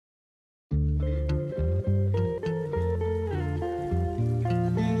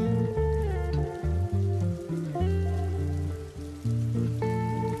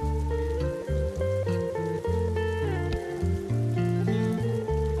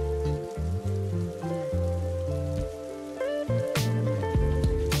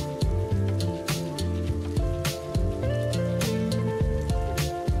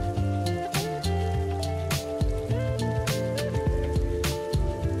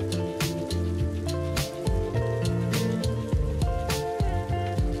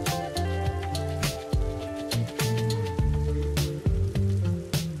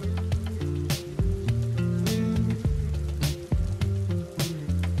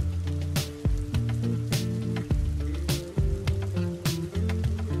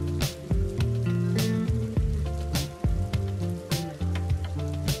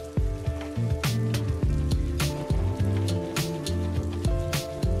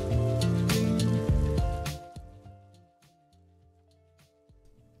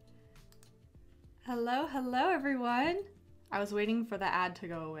Hello, hello everyone. I was waiting for the ad to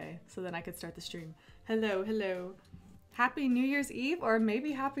go away so then I could start the stream. Hello, hello. Happy New Year's Eve, or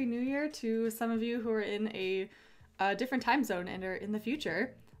maybe Happy New Year to some of you who are in a different time zone and are in the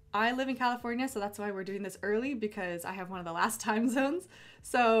future. I live in California, so that's why we're doing this early, because I have one of the last time zones.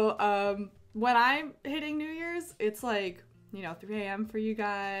 So when I'm hitting New Year's, it's like, 3 a.m. for you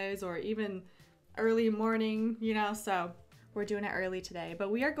guys, or even early morning, so we're doing it early today. But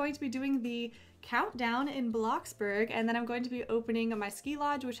we are going to be doing the countdown in Bloxburg, and then I'm going to be opening my ski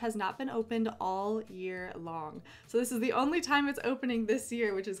lodge, which has not been opened all year long. So this is the only time it's opening this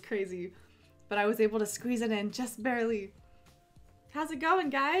year, which is crazy. But I was able to squeeze it in just barely. How's it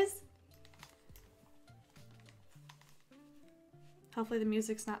going, guys? Hopefully the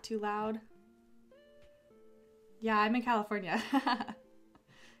music's not too loud. Yeah, I'm in California.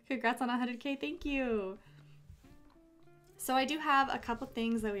 Congrats on 100K, thank you. So I do have a couple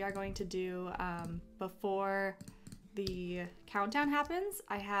things that we are going to do before the countdown happens.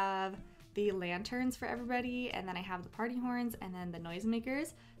 I have the lanterns for everybody, and then I have the party horns, and then the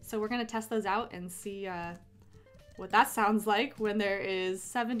noisemakers. So we're gonna test those out and see what that sounds like when there is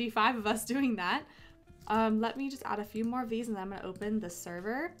 75 of us doing that. Let me just add a few more of these, and then I'm gonna open the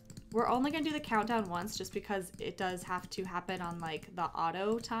server. We're only gonna do the countdown once just because it does have to happen on like the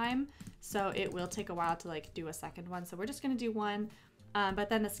auto time. So it will take a while to like do a second one. So we're just gonna do one. But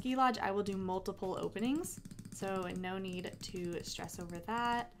then the ski lodge, I will do multiple openings. So no need to stress over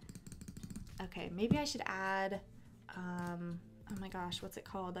that. Okay, maybe I should add, oh my gosh, what's it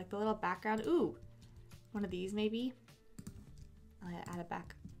called? Like the little background. Ooh, one of these maybe. I'll add a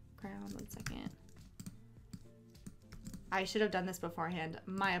background, 1 second. I should have done this beforehand.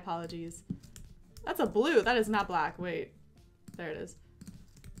 My apologies. That's a blue. That is not black. Wait. There it is.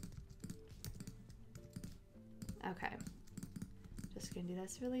 Okay. Just gonna do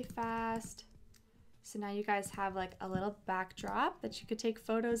this really fast. So now you guys have like a little backdrop that you could take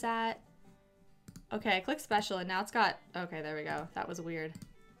photos at. Okay, I clicked special and now it's got... Okay, there we go. That was weird.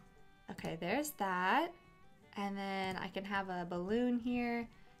 Okay, there's that. And then I can have a balloon here.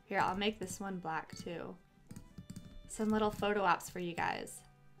 Here, I'll make this one black too. Some little photo ops for you guys.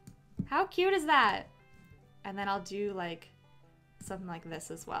 How cute is that? And then I'll do like something like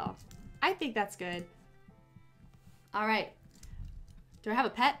this as well. I think that's good. All right. Do I have a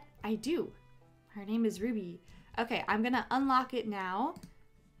pet? I do. Her name is Ruby. Okay, I'm gonna unlock it now.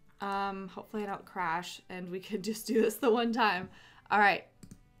 Hopefully I don't crash and we can just do this the one time. All right.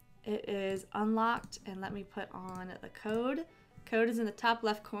 It is unlocked, and let me put on the code. Code is in the top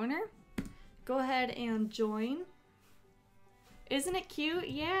left corner. Go ahead and join. Isn't it cute?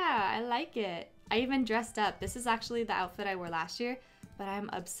 Yeah, I like it. I even dressed up. This is actually the outfit I wore last year, but I'm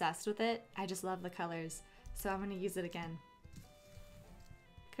obsessed with it. I just love the colors. So I'm gonna use it again.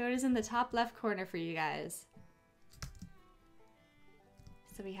 Code is in the top left corner for you guys.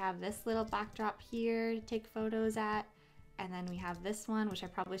 So we have this little backdrop here to take photos at, and then we have this one, which I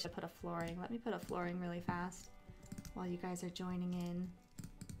probably should put a flooring. Let me put a flooring really fast while you guys are joining in.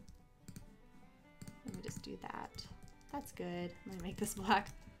 Let me just do that. That's good. Let me make this black.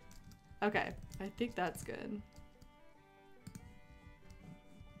 Okay, I think that's good.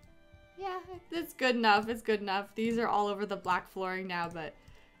 Yeah, it's good enough. It's good enough. These are all over the black flooring now, but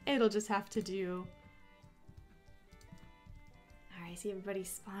it'll just have to do. All right, I see everybody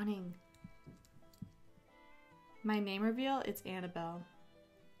spawning. My name reveal, it's Annabelle.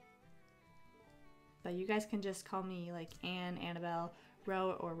 But you guys can just call me like Anne, Annabelle,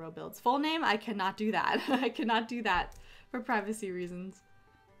 Ro, or Robuilds. Full name, I cannot do that. I cannot do that for privacy reasons.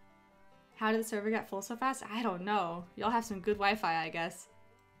 How did the server get full so fast? I don't know. Y'all have some good Wi-Fi, I guess.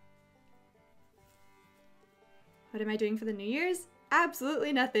 What am I doing for the New Year's?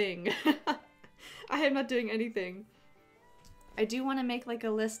 Absolutely nothing. I am not doing anything. I do want to make like a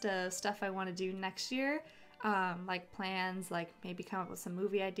list of stuff I want to do next year. Like plans, like maybe come up with some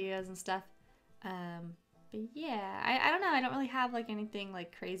movie ideas and stuff. But yeah, I don't know. I don't really have like anything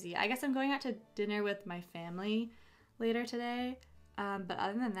like crazy. I guess I'm going out to dinner with my family later today. But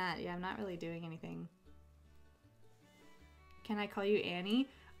other than that, yeah, I'm not really doing anything. Can I call you Annie?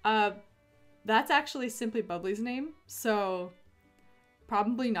 That's actually Simply Bubbly's name, so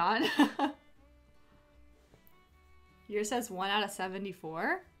probably not. Yours says 1 out of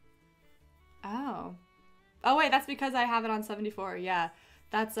 74? Oh. Oh wait, that's because I have it on 74, yeah.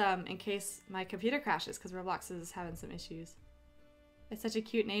 That's in case my computer crashes, because Roblox is having some issues. It's such a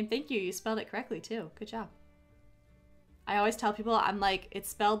cute name. Thank you. You spelled it correctly too. Good job. I always tell people I'm like, it's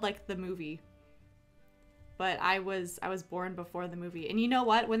spelled like the movie. But I was born before the movie. And you know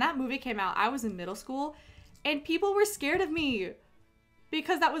what? When that movie came out, I was in middle school and people were scared of me.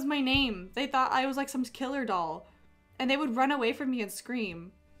 Because that was my name. They thought I was like some killer doll. And they would run away from me and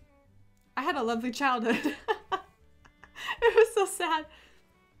scream. I had a lovely childhood. It was so sad.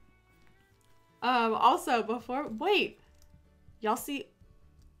 Also, before... Wait. Y'all see...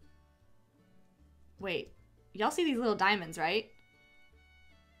 Wait. Y'all see these little diamonds, right?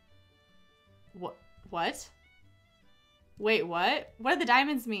 What? Wait, what? What do the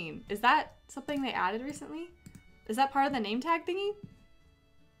diamonds mean? Is that something they added recently? Is that part of the name tag thingy?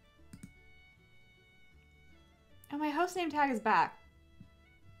 Oh, my host name tag is back.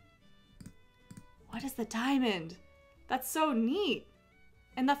 What is the diamond? That's so neat.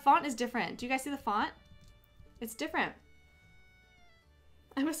 And the font is different. Do you guys see the font? It's different.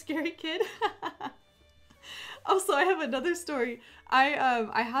 I'm a scary kid. Also, I have another story. I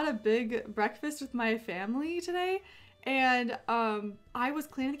had a big breakfast with my family today, and I was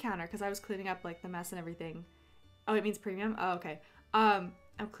cleaning the counter because I was cleaning up like the mess and everything. Oh, it means premium? Oh, okay. I'm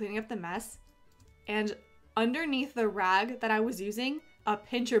cleaning up the mess, and underneath the rag that I was using, a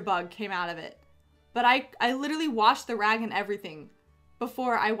pincher bug came out of it. But I literally washed the rag and everything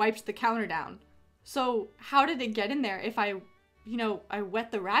before I wiped the counter down. So how did it get in there if I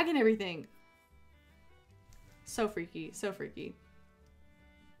wet the rag and everything? So freaky, so freaky.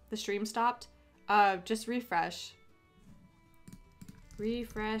 The stream stopped. Just refresh.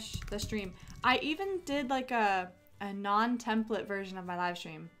 Refresh the stream. I even did like a non-template version of my live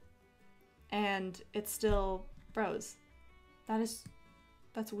stream. And it still froze. That's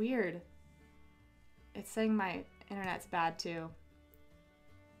weird. It's saying my internet's bad too.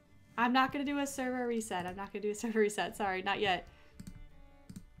 I'm not gonna do a server reset. I'm not gonna do a server reset. Sorry, not yet.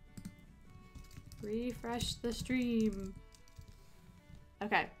 Refresh the stream.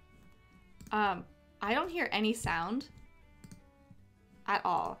 Okay. I don't hear any sound at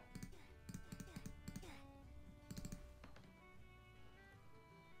all.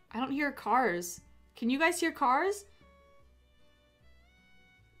 I don't hear cars. Can you guys hear cars?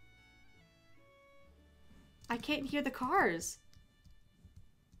 I can't hear the cars.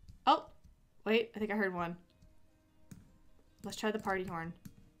 Oh, wait, I think I heard one. Let's try the party horn.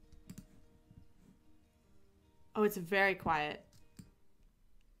 Oh, it's very quiet.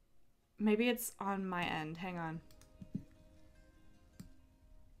 Maybe it's on my end. Hang on.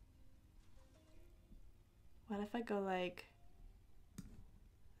 What if I go like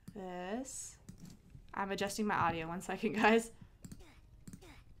this? I'm adjusting my audio. 1 second, guys.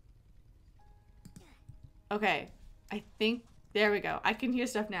 Okay. I think... There we go. I can hear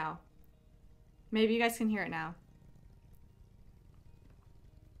stuff now. Maybe you guys can hear it now.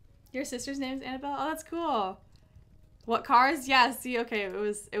 Your sister's name is Annabelle? Oh, that's cool. What cars? Yeah, see, okay,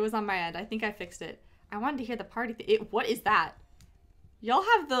 it was on my end. I think I fixed it. I wanted to hear the party thing. What is that? Y'all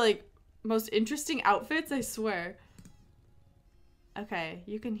have the, like, most interesting outfits, I swear. Okay,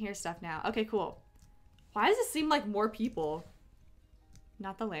 you can hear stuff now. Okay, cool. Why does it seem like more people?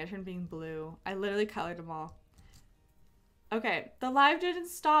 Not the lantern being blue. I literally colored them all. Okay, the live didn't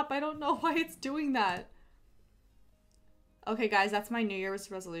stop. I don't know why it's doing that. Okay, guys, that's my New Year's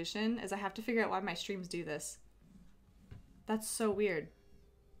resolution, is I have to figure out why my streams do this. That's so weird.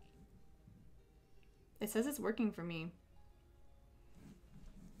 It says it's working for me.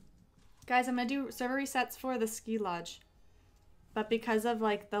 Guys, I'm gonna do server resets for the ski lodge. But because of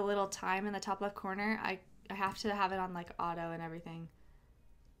like the little time in the top left corner, I have to have it on like auto and everything.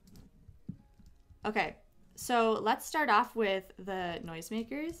 Okay, so let's start off with the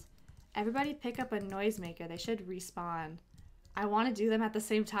noisemakers. Everybody pick up a noisemaker. They should respawn. I want to do them at the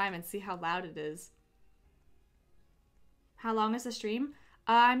same time and see how loud it is. How long is the stream?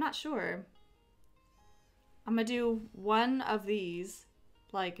 I'm not sure. I'm gonna do one of these,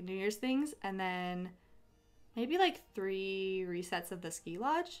 like New Year's things, and then maybe like 3 resets of the ski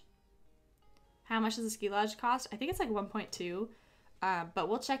lodge. How much does the ski lodge cost? I think it's like 1.2, but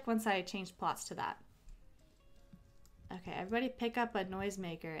we'll check once I change plots to that. Okay, everybody pick up a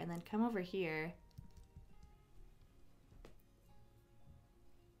noisemaker and then come over here.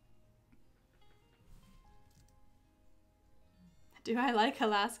 Do I like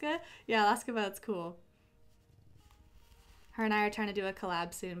Alaska? Yeah, Alaska Boat's cool. Her and I are trying to do a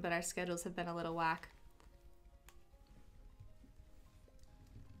collab soon, but our schedules have been a little whack.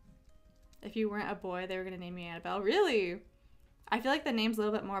 If you weren't a boy, they were going to name me Annabelle. Really? I feel like the name's a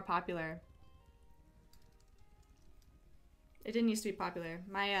little bit more popular. It didn't used to be popular.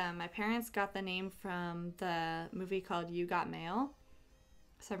 My parents got the name from the movie called You Got Mail.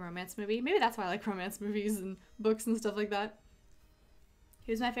 Some romance movie. Maybe that's why I like romance movies and books and stuff like that.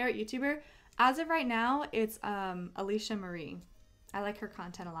 Who's my favorite YouTuber? As of right now, it's Alicia Marie. I like her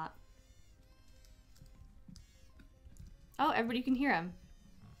content a lot. Oh, everybody can hear him.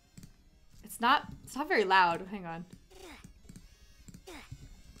 It's not very loud. Hang on.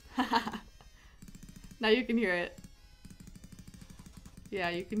 Now you can hear it. Yeah,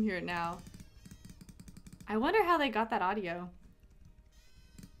 you can hear it now. I wonder how they got that audio.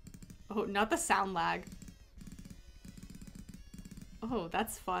 Oh, not the sound lag. Oh,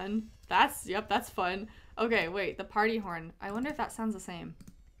 that's fun. Yep, that's fun. Okay, wait, the party horn. I wonder if that sounds the same.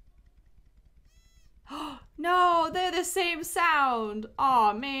 No, they're the same sound.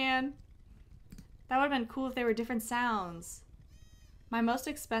 Aw, man. That would have been cool if they were different sounds. My most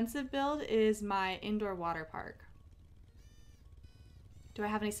expensive build is my indoor water park. Do I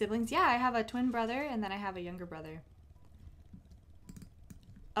have any siblings? Yeah, I have a twin brother and then I have a younger brother.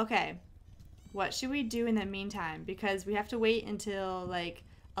 Okay. What should we do in the meantime? Because we have to wait until like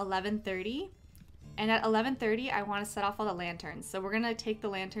 11:30. And at 11:30, I want to set off all the lanterns. So we're going to take the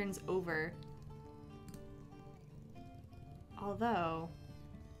lanterns over. Although,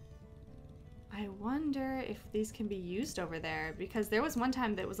 I wonder if these can be used over there. Because there was one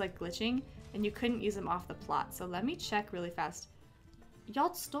time that was like glitching and you couldn't use them off the plot. So let me check really fast.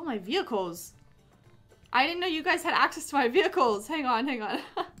 Y'all stole my vehicles. I didn't know you guys had access to my vehicles. Hang on, hang on.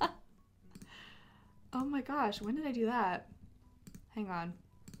 Oh my gosh, when did I do that? Hang on.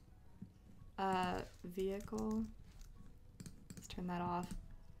 Vehicle. Let's turn that off.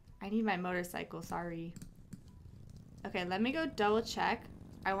 I need my motorcycle, sorry. Okay, let me go double check.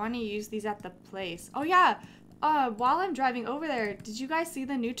 I want to use these at the place. Oh yeah, while I'm driving over there, did you guys see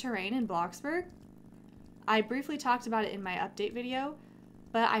the new terrain in Bloxburg? I briefly talked about it in my update video,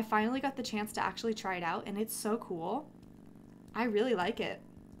 but I finally got the chance to actually try it out and it's so cool. I really like it.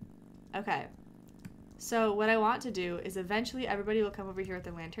 Okay. So what I want to do is eventually everybody will come over here with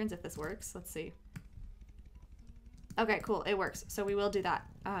their lanterns if this works. Let's see. Okay, cool. It works. So we will do that.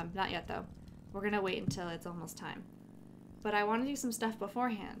 Not yet though. We're gonna wait until it's almost time. But I want to do some stuff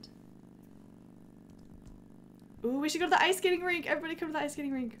beforehand. Ooh, we should go to the ice skating rink. Everybody come to the ice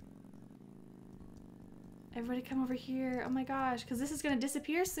skating rink. Everybody come over here. Oh my gosh, because this is gonna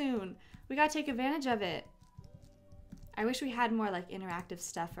disappear soon. We gotta take advantage of it. I wish we had more like interactive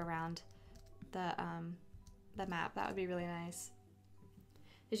stuff around the map. That would be really nice.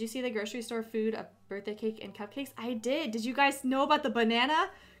 Did you see the grocery store food, a birthday cake, and cupcakes? I did. Did you guys know about the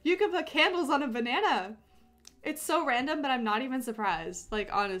banana? You can put candles on a banana. It's so random, but I'm not even surprised. Like,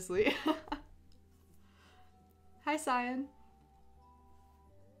 honestly. Hi, Cyan.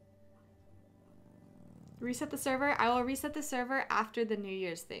 Reset the server. I will reset the server after the New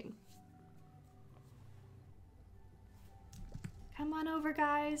Year's thing. Come on over,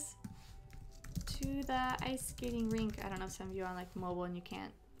 guys. To the ice skating rink. I don't know if some of you are on like mobile and you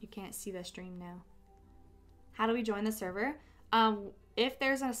can't see the stream now. How do we join the server? If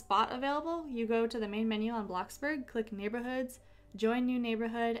there's a spot available, you go to the main menu on Bloxburg, click neighborhoods, join new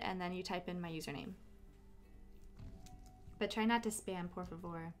neighborhood, and then you type in my username. But try not to spam, por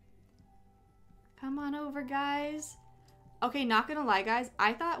favor. Come on over, guys. Okay, not gonna lie, guys.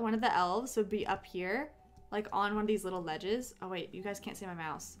 I thought one of the elves would be up here, like on one of these little ledges. Oh wait, you guys can't see my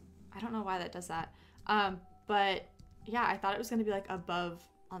mouse. I don't know why that does that. But yeah, I thought it was gonna be like above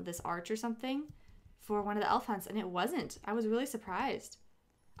on this arch or something for one of the elf hunts, and it wasn't. I was really surprised.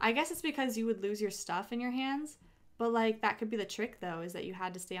 I guess it's because you would lose your stuff in your hands, but like that could be the trick though, is that you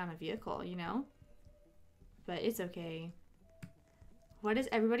had to stay on a vehicle, you know? But it's okay. What is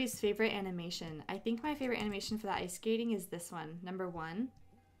everybody's favorite animation? I think my favorite animation for the ice skating is this one, number 1.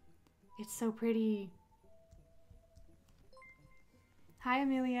 It's so pretty. Hi,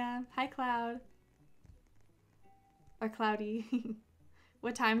 Amelia. Hi, Cloud. Or Cloudy.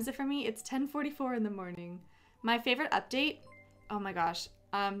 What time is it for me? It's 10:44 in the morning. My favorite update? Oh my gosh.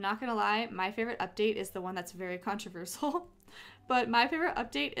 Not gonna lie, my favorite update is the one that's very controversial. But my favorite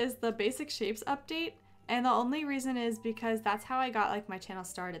update is the basic shapes update. And the only reason is because that's how I got like my channel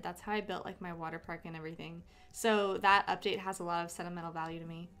started. That's how I built like my water park and everything. So that update has a lot of sentimental value to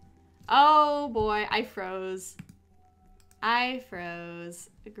me. Oh boy, I froze. I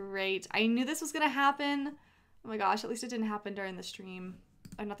froze. Great. I knew this was gonna happen. Oh my gosh, at least it didn't happen during the stream.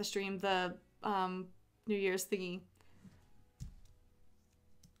 Or not the stream, the New Year's thingy.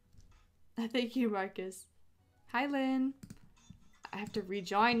 Thank you, Marcus. Hi, Lynn. I have to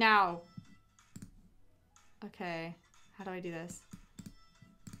rejoin now. Okay, how do I do this?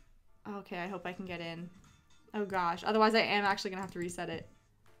 Okay, I hope I can get in. Oh gosh, otherwise I am actually gonna have to reset it.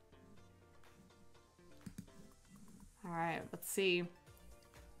 Alright, let's see.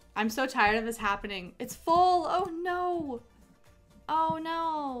 I'm so tired of this happening. It's full! Oh no! Oh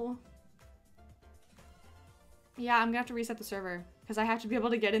no! Yeah, I'm gonna have to reset the server because I have to be able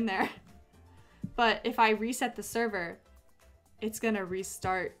to get in there. But if I reset the server, it's gonna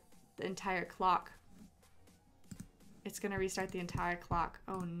restart the entire clock. It's gonna restart the entire clock.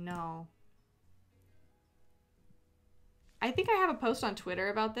 Oh no. I think I have a post on Twitter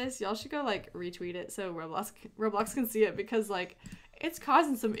about this. Y'all should go like retweet it so Roblox can see it, because like it's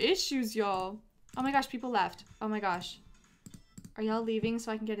causing some issues, y'all. Oh my gosh, people left. Oh my gosh. Are y'all leaving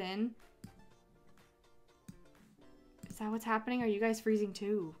so I can get in? Is that what's happening? Are you guys freezing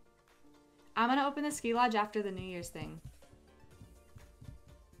too? I'm gonna open the ski lodge after the New Year's thing.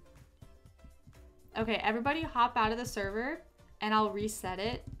 Okay, everybody hop out of the server and I'll reset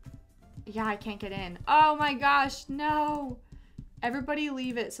it. Yeah, I can't get in. Oh my gosh, no. Everybody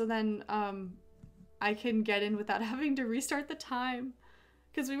leave it so then I can get in without having to restart the time.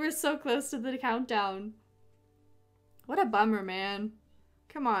 Because we were so close to the countdown. What a bummer, man.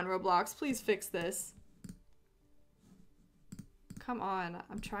 Come on, Roblox, please fix this. Come on,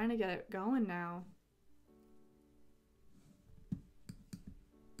 I'm trying to get it going now.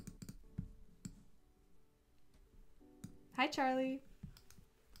 Hi, Charlie.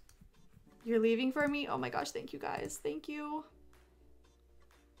 You're leaving for me? Oh my gosh, thank you guys. Thank you.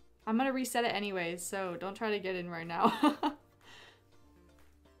 I'm gonna reset it anyways, so don't try to get in right now.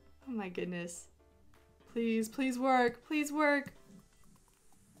 Oh my goodness. Please, please work. Please work.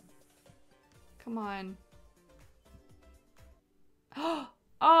 Come on.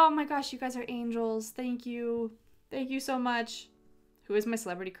 Oh my gosh, you guys are angels. Thank you. Thank you so much. Who is my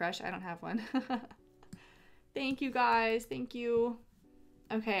celebrity crush? I don't have one. Thank you guys. Thank you.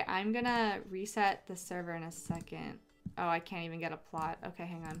 Okay, I'm gonna reset the server in a second. Oh, I can't even get a plot. Okay,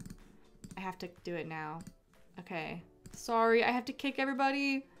 hang on. I have to do it now. Okay. Sorry, I have to kick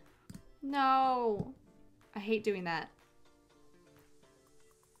everybody. No. I hate doing that.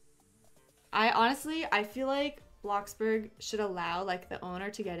 I feel like Bloxburg should allow like the owner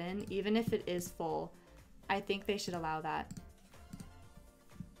to get in, even if it is full. I think they should allow that.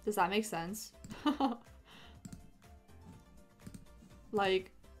 Does that make sense?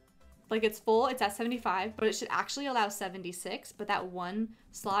 Like it's full, it's at 75, but it should actually allow 76, but that one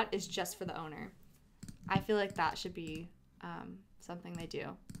slot is just for the owner. I feel like that should be something they do.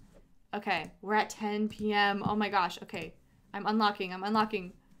 Okay, we're at 10 p.m. Oh my gosh, okay. I'm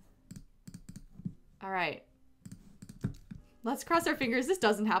unlocking. All right. Let's cross our fingers this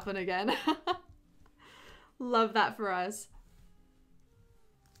doesn't happen again. Love that for us.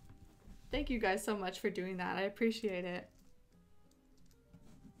 Thank you guys so much for doing that. I appreciate it.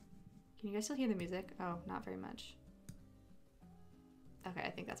 Can you guys still hear the music? Oh, not very much. Okay, I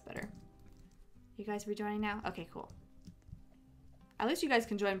think that's better. You guys rejoining now? Okay, cool. At least you guys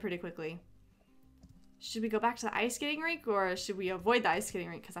can join pretty quickly. Should we go back to the ice skating rink or should we avoid the ice skating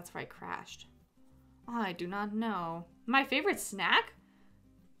rink because that's where I crashed? I do not know. My favorite snack?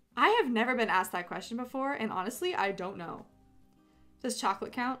 I have never been asked that question before, and honestly, I don't know. Does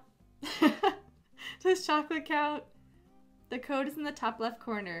chocolate count? Does chocolate count? The code is in the top left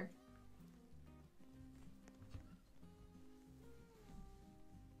corner.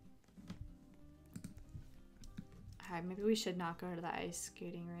 Alright, maybe we should not go to the ice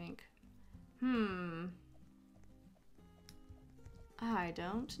skating rink. I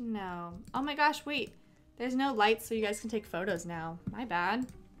don't know. Oh my gosh, wait. There's no lights so you guys can take photos now. My bad.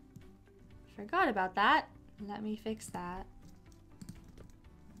 Forgot about that. Let me fix that.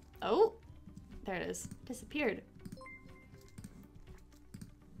 Oh, there it is. Disappeared.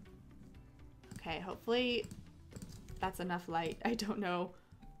 Okay, hopefully that's enough light. I don't know.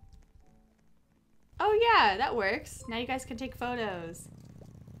 Oh yeah, that works. Now you guys can take photos.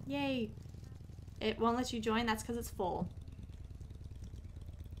 Yay. It won't let you join. That's because it's full.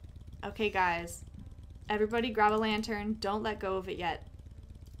 Okay, guys. Everybody grab a lantern. Don't let go of it yet.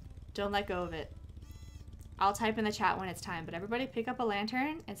 Don't let go of it. I'll type in the chat when it's time, but everybody pick up a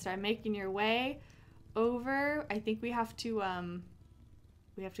lantern and start making your way over. I think we have to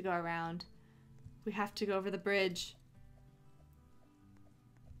go around. We have to go over the bridge.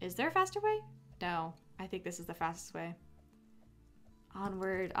 Is there a faster way? No. I think this is the fastest way.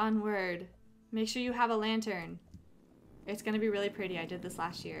 Onward, onward. Make sure you have a lantern. It's gonna be really pretty. I did this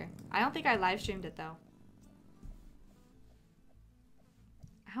last year. I don't think I live streamed it though.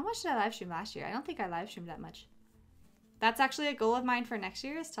 How much did I live stream last year? I don't think I live streamed that much. That's actually a goal of mine for next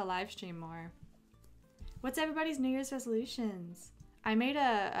year, is to live stream more. What's everybody's New Year's resolutions? I made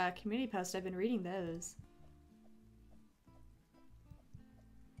a community post. I've been reading those.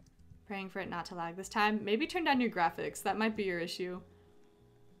 Praying for it not to lag this time. Maybe turn down your graphics. That might be your issue.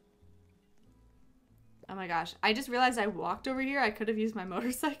 Oh my gosh. I just realized I walked over here. I could have used my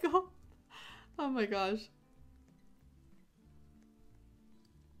motorcycle. Oh my gosh.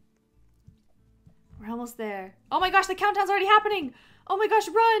 We're almost there. Oh my gosh, the countdown's already happening. Oh my gosh,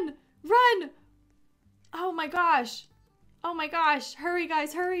 run. Run! Oh my gosh. Oh my gosh. Hurry,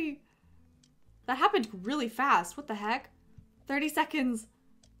 guys, hurry. That happened really fast. What the heck? 30 seconds.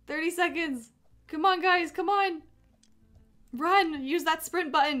 30 seconds. Come on, guys, come on. Run! Use that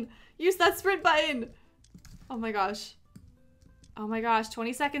sprint button. Use that sprint button. Oh my gosh. Oh my gosh.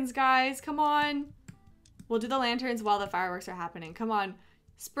 20 seconds, guys. Come on. We'll do the lanterns while the fireworks are happening. Come on.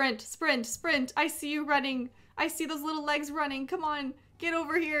 Sprint, sprint, sprint. I see you running. I see those little legs running. Come on. Get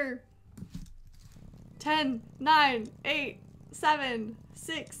over here. 10, 9, 8, 7,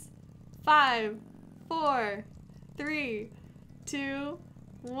 6, 5, 4, 3, 2,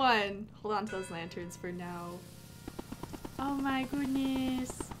 1. Hold on to those lanterns for now. Oh my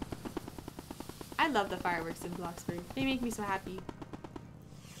goodness. I love the fireworks in Bloxburg. They make me so happy.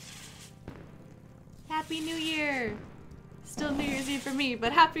 Happy New Year! Still New Year's Eve for me,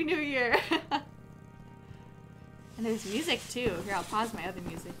 but Happy New Year! And there's music too. Here, I'll pause my other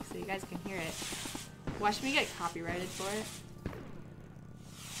music so you guys can hear it. Watch me get copyrighted for it.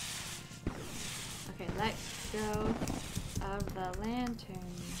 Okay, let go of the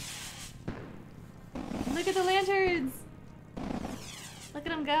lanterns. Look at the lanterns! Look at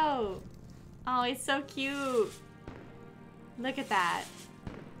them go! Oh, it's so cute! Look at that.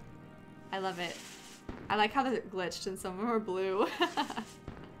 I love it. I like how they're glitched and some of them are blue.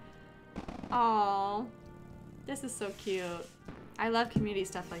 Aww. This is so cute. I love community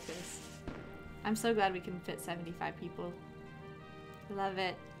stuff like this. I'm so glad we can fit 75 people. Love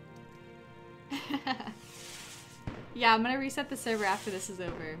it. Yeah, I'm gonna reset the server after this is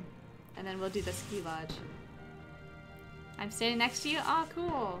over. And then we'll do the ski lodge. I'm standing next to you? Aw,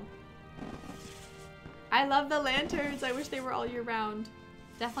 cool. I love the lanterns. I wish they were all year round.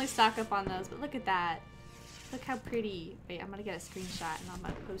 Definitely stock up on those, but look at that. Look how pretty. Wait, I'm gonna get a screenshot and I'm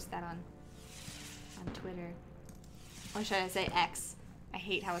gonna post that on Twitter. Or should I say X? I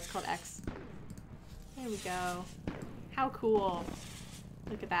hate how it's called X. There we go. How cool.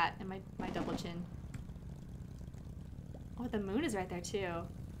 Look at that, and my double chin. Oh, the moon is right there too.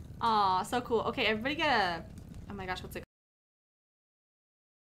 Aw, so cool. Okay, everybody get a... Oh my gosh, what's it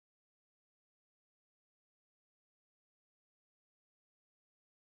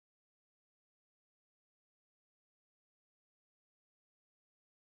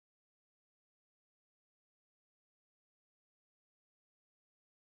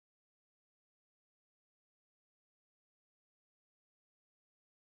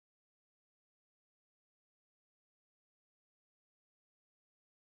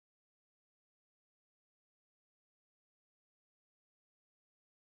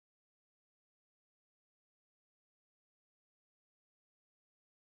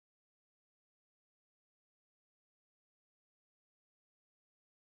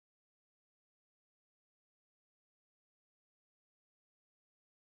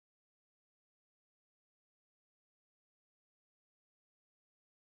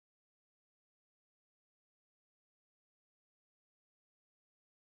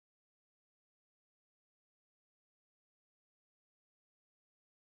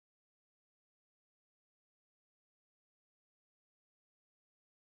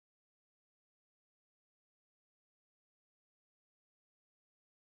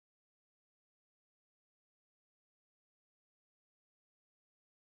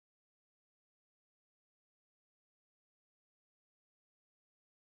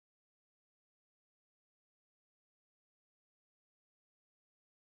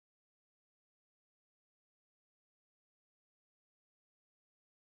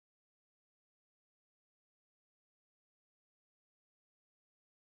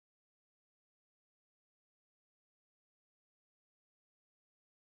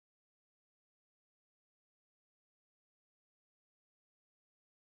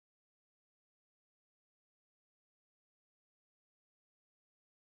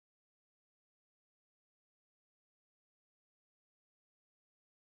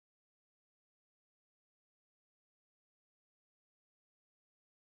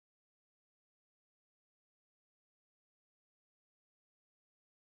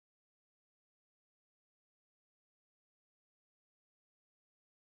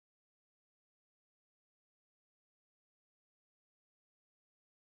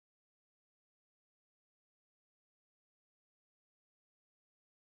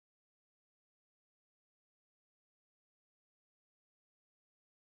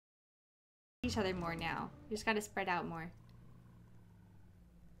each other more now. You just gotta spread out more.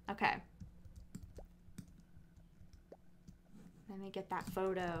 Okay. Let me get that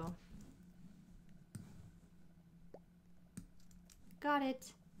photo. Got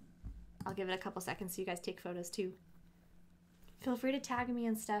it. I'll give it a couple seconds so you guys take photos too. Feel free to tag me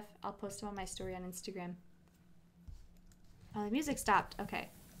and stuff. I'll post them on my story on Instagram. Oh, the music stopped. Okay.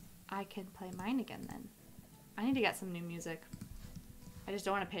 I can play mine again then. I need to get some new music. I just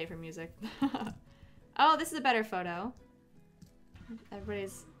don't want to pay for music. Oh, this is a better photo.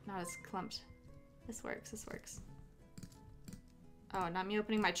 Everybody's not as clumped. This works, this works. Oh, not me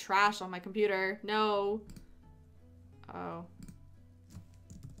opening my trash on my computer. No. Oh.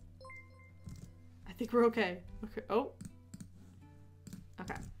 I think we're okay. Okay. Oh.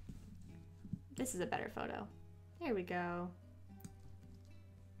 Okay. This is a better photo. There we go.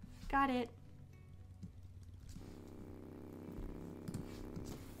 Got it.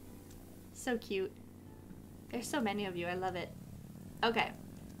 So cute. There's so many of you. I love it. Okay.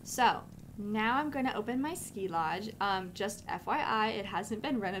 So, now I'm going to open my ski lodge. Just FYI, it hasn't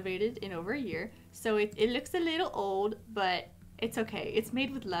been renovated in over a year. So it looks a little old, but it's okay. It's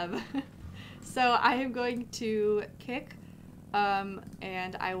made with love. So I am going to kick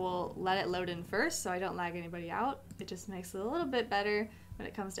and I will let it load in first so I don't lag anybody out. It just makes it a little bit better when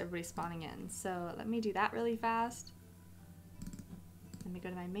it comes to everybody spawning in. So let me do that really fast. Let me go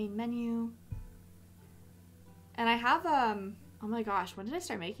to my main menu. And I have, oh my gosh, when did I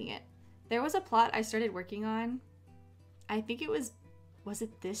start making it? There was a plot I started working on. I think it was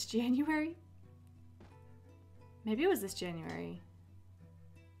it this January? Maybe it was this January.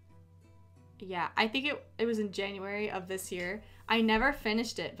 Yeah, I think it was in January of this year. I never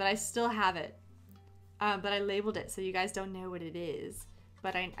finished it, but I still have it. But I labeled it so you guys don't know what it is.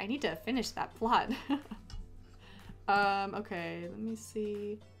 But I need to finish that plot. Okay, let me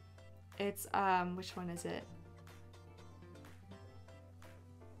see. It's, which one is it?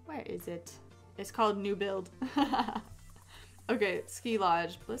 Where is it? It's called New Build. Okay, Ski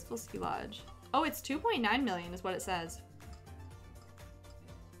Lodge. Blissful Ski Lodge. Oh, it's 2.9 million is what it says.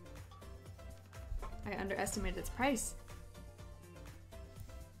 I underestimated its price.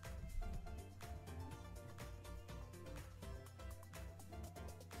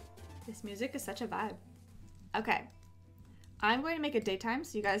 This music is such a vibe. Okay. I'm going to make it daytime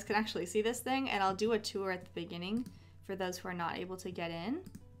so you guys can actually see this thing, and I'll do a tour at the beginning for those who are not able to get in.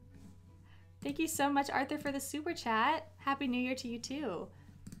 Thank you so much, Arthur, for the super chat. Happy New Year to you too.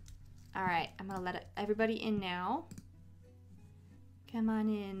 All right, I'm gonna let everybody in now. Come on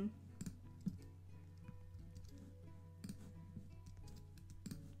in.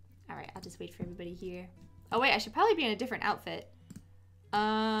 All right, I'll just wait for everybody here. Oh wait, I should probably be in a different outfit.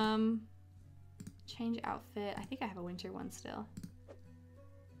 Change outfit. I think I have a winter one still.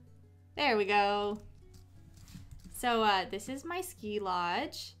 There we go. So this is my ski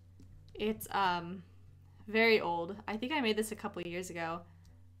lodge. It's very old. I think I made this a couple years ago.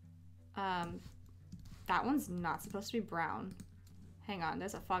 That one's not supposed to be brown. Hang on,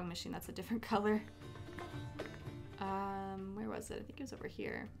 there's a fog machine that's a different color. Where was it? I think it was over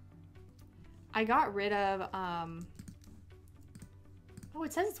here. I got rid of, oh,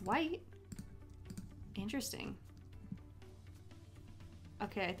 it says it's white. Interesting.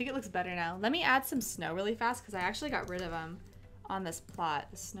 Okay, I think it looks better now. Let me add some snow really fast because I actually got rid of them on this plot.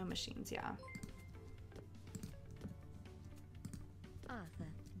 The snow machines, yeah. Arthur,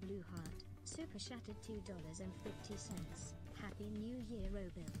 Blue Heart, super shattered $2.50. Happy New Year,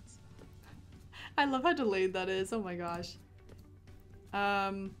 Robuilds. I love how delayed that is. Oh my gosh.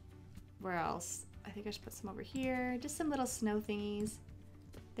 Where else? I think I should put some over here. Just some little snow thingies.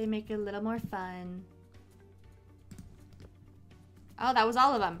 They make it a little more fun. Oh, that was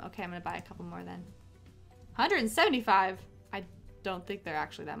all of them. Okay, I'm gonna buy a couple more then. 175. I don't think they're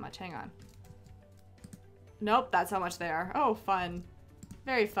actually that much. Hang on. Nope, that's how much they are. Oh, fun.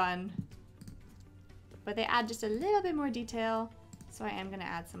 Very fun. But they add just a little bit more detail, so I am gonna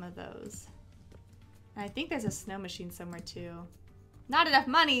add some of those. And I think there's a snow machine somewhere too. Not enough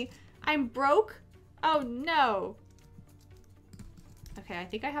money. I'm broke. Oh no. Okay, I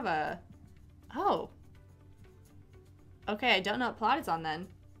think I have a... Oh. Okay, I don't know what plot it's on then.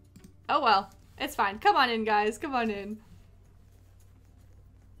 Oh well, it's fine. Come on in, guys. Come on in.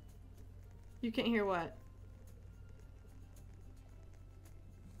 You can't hear what?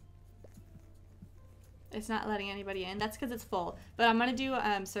 It's not letting anybody in. That's because it's full. But I'm gonna do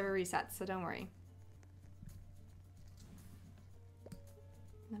server resets, so don't worry.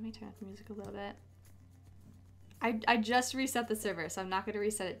 Let me turn up the music a little bit. I just reset the server, so I'm not going to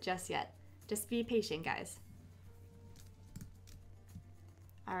reset it just yet. Just be patient, guys.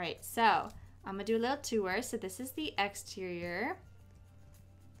 Alright, so I'm going to do a little tour. So this is the exterior.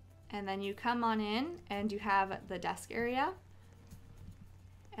 And then you come on in and you have the desk area.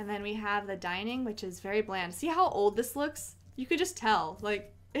 And then we have the dining, which is very bland. See how old this looks? You could just tell.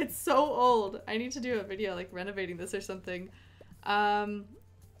 Like, it's so old. I need to do a video like renovating this or something.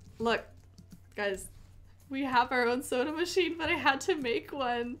 Look, guys, we have our own soda machine, but I had to make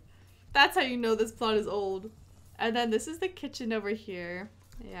one. That's how you know this plot is old. And then this is the kitchen over here.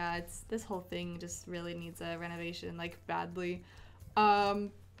 Yeah, this whole thing just really needs a renovation, like badly.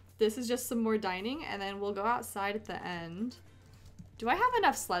 This is just some more dining, and then we'll go outside at the end. Do I have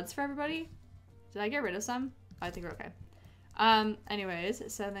enough sleds for everybody? Did I get rid of some? Oh, I think we're okay. Anyways,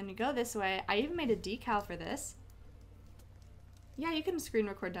 so then you go this way. I even made a decal for this. Yeah, you can screen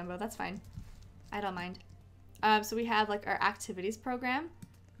record Dumbo, that's fine. I don't mind. So we have like our activities program.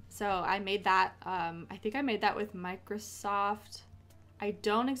 So I made that, I think I made that with Microsoft. I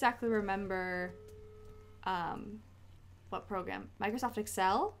don't exactly remember what program. Microsoft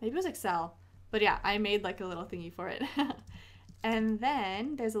Excel? Maybe it was Excel. But yeah, I made like a little thingy for it. And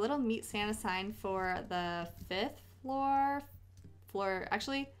then there's a little Meet Santa sign for the 5th floor.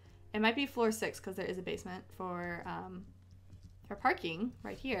 Actually, it might be floor 6 because there is a basement for parking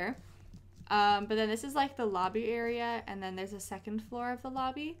right here. But then this is like the lobby area, and then there's a 2nd floor of the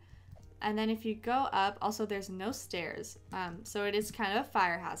lobby. And then if you go up, also there's no stairs. So it is kind of a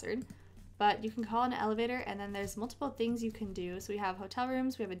fire hazard, but you can call an elevator, and then there's multiple things you can do. So we have hotel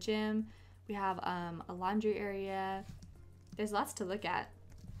rooms, we have a gym, we have a laundry area. There's lots to look at.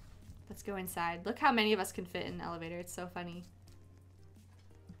 Let's go inside. Look how many of us can fit in an elevator. It's so funny.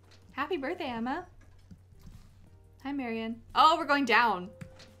 Happy birthday, Emma. Hi, Marion. Oh, we're going down.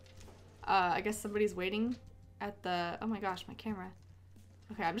 I guess somebody's waiting at the... Oh my gosh, my camera.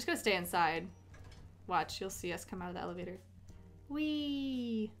 Okay, I'm just gonna stay inside. Watch, you'll see us come out of the elevator.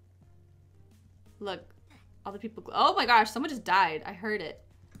 Whee! Look, all the people... Oh my gosh, someone just died. I heard it.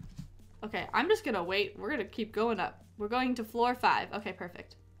 Okay, I'm just gonna wait. We're gonna keep going up. We're going to floor 5. Okay,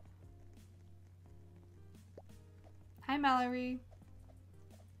 perfect. Hi, Mallory.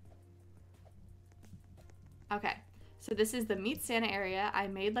 Okay, so this is the Meet Santa area. I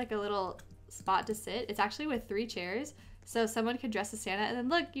made like a little spot to sit. It's actually with 3 chairs, so someone could dress as Santa, and then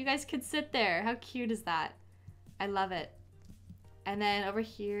look, you guys could sit there. How cute is that? I love it. And then over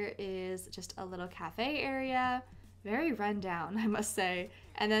here is just a little cafe area. Very run down, I must say.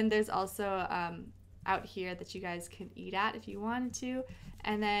 And then there's also out here that you guys can eat at if you wanted to.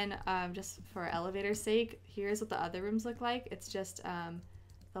 And then just for elevator's sake, here's what the other rooms look like. It's just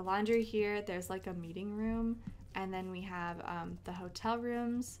the laundry here. There's like a meeting room. And then we have the hotel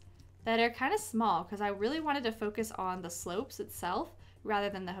rooms that are kind of small because I really wanted to focus on the slopes itself rather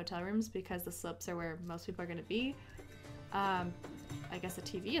than the hotel rooms because the slopes are where most people are going to be. I guess the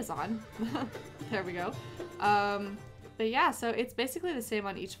TV is on. There we go. But yeah, so it's basically the same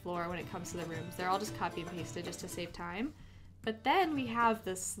on each floor when it comes to the rooms. They're all just copy and pasted just to save time. But then we have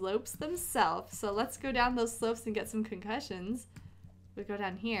the slopes themselves. So let's go down those slopes and get some concussions. We go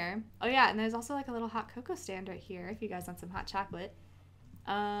down here. Oh yeah, and there's also like a little hot cocoa stand right here if you guys want some hot chocolate.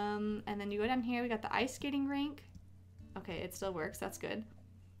 And then you go down here, we got the ice skating rink. Okay, it still works, that's good.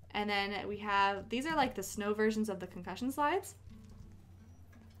 And then we have, these are like the snow versions of the concussion slides.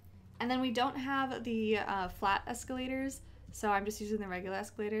 And then we don't have the flat escalators, so I'm just using the regular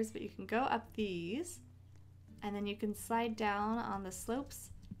escalators, but you can go up these, and then you can slide down on the slopes.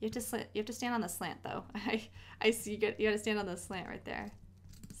 You have to stand on the slant though. I see you gotta stand on the slant right there.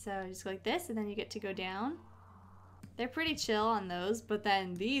 So you just go like this, and then you get to go down. They're pretty chill on those, but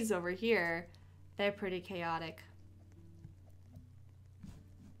then these over here, they're pretty chaotic.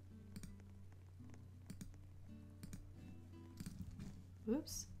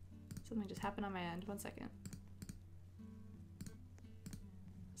 Oops. Something just happened on my end. 1 second.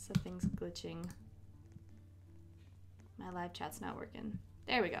 Something's glitching. My live chat's not working.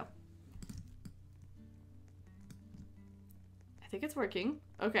 There we go. I think it's working.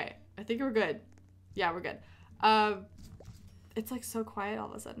 Okay. I think we're good. Yeah, we're good. It's like so quiet all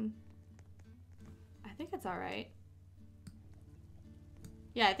of a sudden. I think it's alright.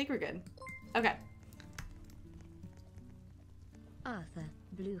 Yeah, I think we're good. Okay. Arthur,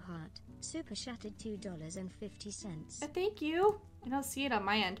 Blue Heart, Super Shattered $2.50. Thank you. I don't see it on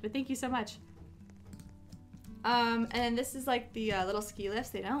my end, but thank you so much. And this is like the little ski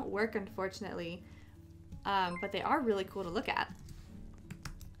lifts. They don't work, unfortunately, but they are really cool to look at.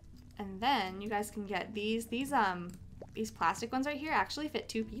 And then you guys can get these plastic ones right here actually fit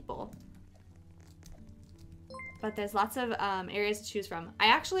 2 people. But there's lots of areas to choose from. I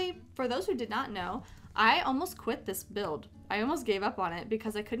actually, for those who did not know, I almost quit this build. I almost gave up on it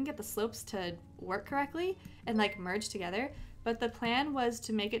because I couldn't get the slopes to work correctly and like merge together. But the plan was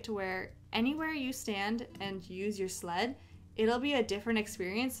to make it to where anywhere you stand and use your sled, it'll be a different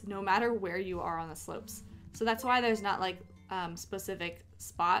experience no matter where you are on the slopes. So that's why there's not like specific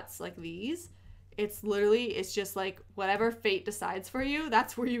spots like these. It's literally, it's just like whatever fate decides for you,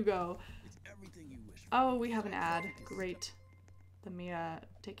 that's where you go. Oh, we have an ad. Great. Let me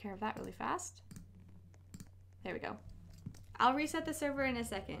take care of that really fast. There we go. I'll reset the server in a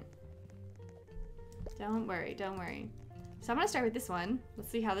second. Don't worry, don't worry. So I'm gonna start with this one. Let's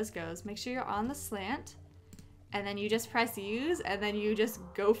see how this goes. Make sure you're on the slant, and then you just press use, and then you just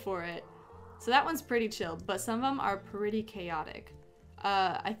go for it. So that one's pretty chilled, but some of them are pretty chaotic.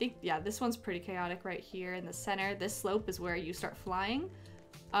 I think, yeah, this one's pretty chaotic right here in the center. This slope is where you start flying.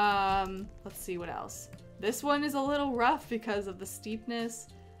 Let's see what else. This one is a little rough because of the steepness.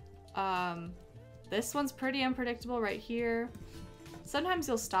 This one's pretty unpredictable right here. Sometimes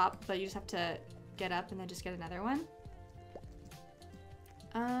you'll stop, but you just have to get up and then just get another one.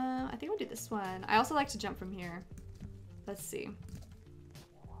 I think we'll do this one. I also like to jump from here. Let's see.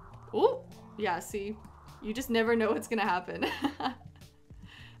 Oh, yeah, see? You just never know what's gonna happen.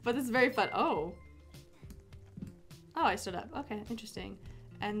 But this is very fun. Oh. Oh, I stood up. Okay, interesting.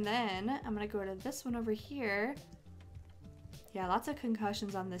 And then I'm gonna go to this one over here. Yeah, lots of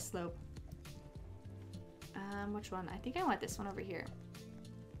concussions on this slope. Which one? I think I want this one over here.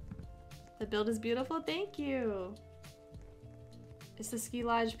 The build is beautiful. Thank you. It's the ski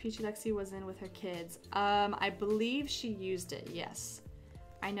lodge Peachy Lexi was in with her kids. I believe she used it, yes.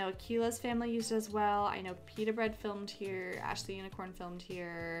 I know Akila's family used it as well. I know Pita Bread filmed here. Ashley Unicorn filmed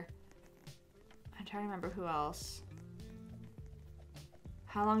here. I'm trying to remember who else.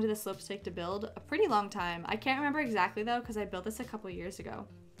 How long did the slopes take to build? A pretty long time. I can't remember exactly though because I built this a couple years ago.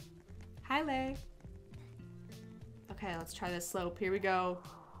 Hi, Lay. Okay, let's try this slope. Here we go.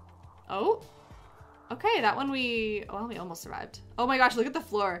 Oh. Okay, that one we almost survived. Oh my gosh, look at the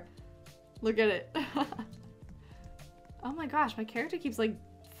floor. Look at it. Oh my gosh, my character keeps like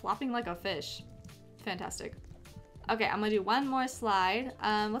flopping like a fish. Fantastic. Okay, I'm gonna do one more slide.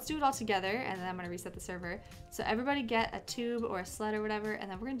 Let's do it all together and then I'm gonna reset the server. So everybody get a tube or a sled or whatever, and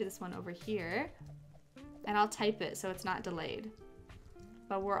then we're gonna do this one over here. And I'll type it so it's not delayed.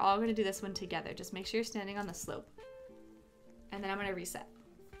 But we're all gonna do this one together. Just make sure you're standing on the slope. And then I'm gonna reset.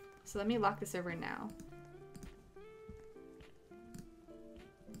 So let me lock the server now.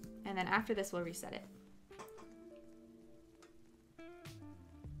 And then after this, we'll reset it.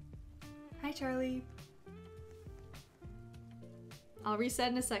 Hi, Charlie. I'll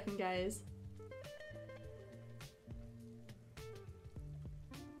reset in a second, guys.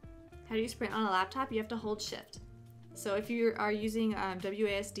 How do you sprint on a laptop? You have to hold shift. So if you are using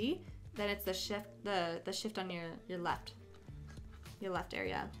WASD, then it's the shift on your left. Your left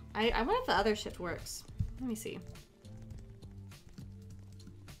area. I wonder if the other shift works. Let me see.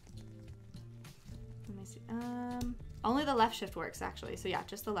 Let me see. Only the left shift works actually. So yeah,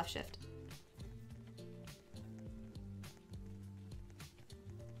 just the left shift.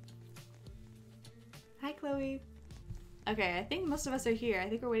 Hi, Chloe. Okay, I think most of us are here. I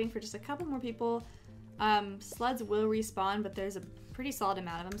think we're waiting for just a couple more people. Sleds will respawn, but there's a pretty solid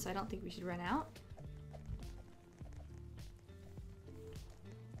amount of them, so I don't think we should run out.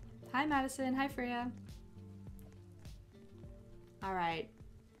 Hi, Madison. Hi, Freya. All right.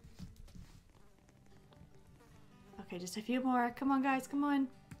 Okay, just a few more. Come on, guys. Come on.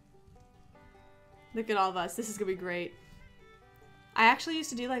 Look at all of us. This is gonna be great. I actually used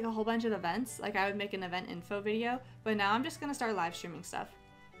to do like a whole bunch of events. Like I would make an event info video, but now I'm just gonna start live streaming stuff.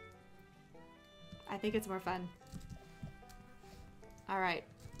 I think it's more fun. All right.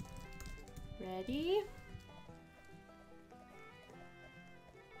 Ready?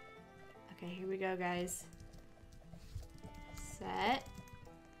 Okay, here we go, guys. Set.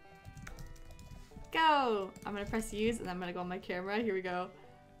 Go! I'm gonna press use and I'm gonna go on my camera. Here we go.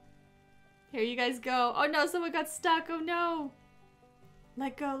 Here you guys go. Oh no, someone got stuck. Oh no!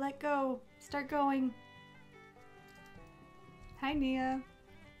 Let go, let go. Start going. Hi, Nia.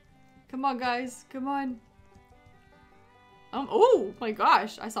 Come on, guys. Come on. Oh my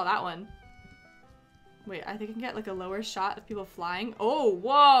gosh. I saw that one. Wait, I think I can get like a lower shot of people flying. Oh,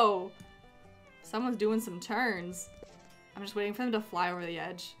 whoa! Someone's doing some turns. I'm just waiting for them to fly over the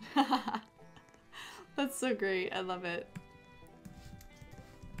edge. That's so great. I love it.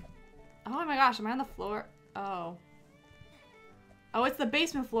 Oh my gosh, am I on the floor? Oh. Oh, it's the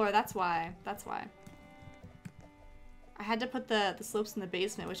basement floor. That's why. That's why. I had to put the slopes in the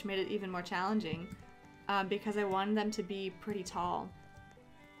basement, which made it even more challenging because I wanted them to be pretty tall.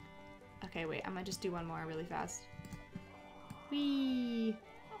 Okay, wait. I'm gonna just do one more really fast. Whee!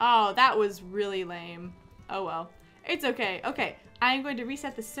 Oh, that was really lame. Oh well. It's okay. Okay, I'm going to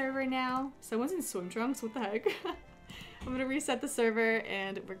reset the server now. Someone's in swim trunks. What the heck? I'm going to reset the server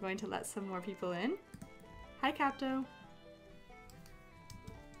and we're going to let some more people in. Hi, Capto.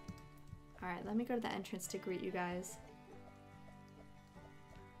 All Alright, let me go to the entrance to greet you guys.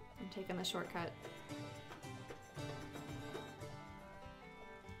 I'm taking the shortcut.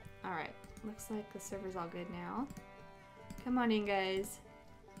 Alright, looks like the server's all good now. Come on in, guys.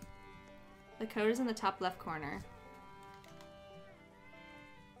 The code is in the top left corner.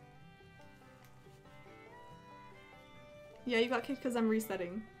 Yeah, you got kicked because I'm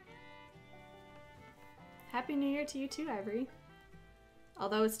resetting. Happy New Year to you too, Ivory.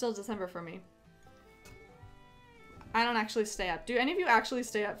 Although it's still December for me. I don't actually stay up. Do any of you actually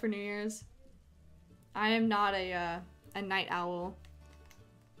stay up for New Year's? I am not a night owl.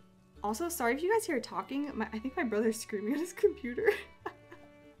 Also, sorry if you guys hear talking. I think my brother's screaming at his computer.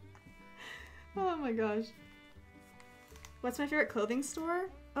 Oh my gosh. What's my favorite clothing store?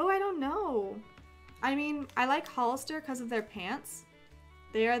 Oh, I don't know. I mean, I like Hollister because of their pants.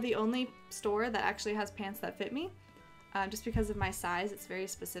 They are the only store that actually has pants that fit me. Just because of my size, it's very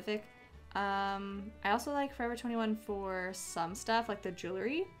specific. I also like Forever 21 for some stuff, like the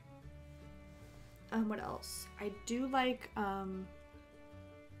jewelry. What else? I do like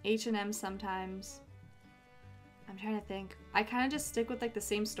H&M sometimes. I'm trying to think. I kind of just stick with like the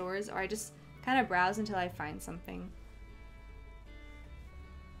same stores, or I just kind of browse until I find something.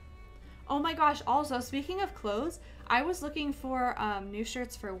 Oh my gosh, also, speaking of clothes, I was looking for new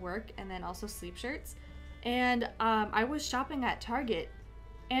shirts for work and then also sleep shirts. And I was shopping at Target,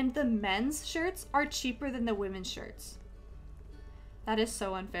 and the men's shirts are cheaper than the women's shirts. That is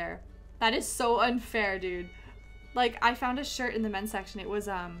so unfair. That is so unfair, dude. Like, I found a shirt in the men's section. It was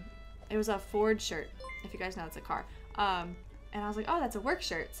a Ford shirt, if you guys know it's a car. And I was like, oh, that's a work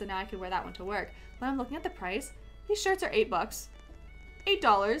shirt, so now I could wear that one to work. But I'm looking at the price. These shirts are $8.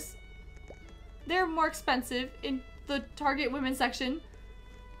 $8. They're more expensive in the Target women's section.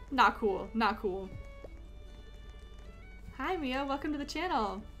 Not cool. Not cool. Hi, Mia. Welcome to the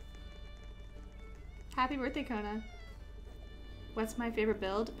channel. Happy birthday, Kona. What's my favorite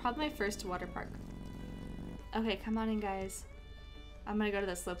build? Probably my first water park. Okay, come on in, guys. I'm gonna go to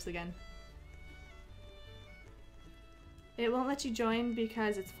the slopes again. It won't let you join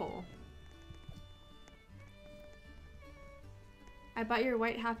because it's full. I bought your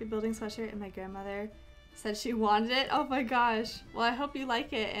white happy building sweatshirt and my grandmother said she wanted it. Oh my gosh. Well, I hope you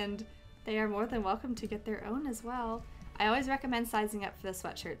like it, and they are more than welcome to get their own as well. I always recommend sizing up for the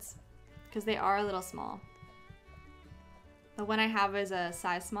sweatshirts because they are a little small. The one I have is a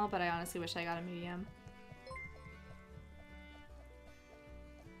size small, but I honestly wish I got a medium.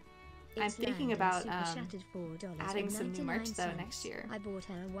 I'm thinking about adding some new merch though next year. I bought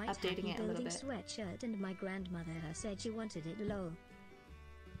her a white updating it a little bit. Sweatshirt, and my grandmother said she wanted it low.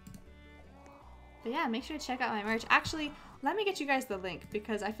 But yeah, make sure to check out my merch. Actually, let me get you guys the link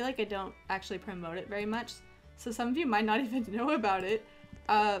because I feel like I don't actually promote it very much. So some of you might not even know about it.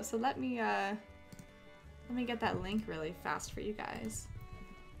 So let me get that link really fast for you guys.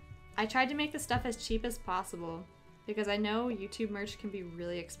 I tried to make the stuff as cheap as possible because I know YouTube merch can be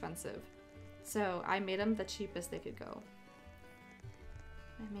really expensive. So I made them the cheapest they could go.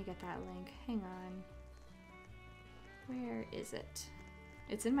 Let me get that link. Hang on. Where is it?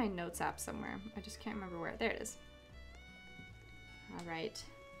 It's in my notes app somewhere. I just can't remember where. There it is. Alright.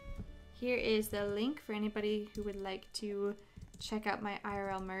 Here is the link for anybody who would like to check out my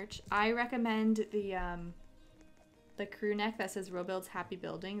IRL merch. I recommend the crew neck that says Robuilds Happy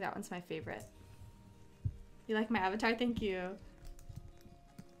Building. That one's my favorite. You like my avatar? Thank you.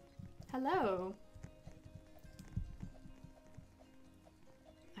 Hello.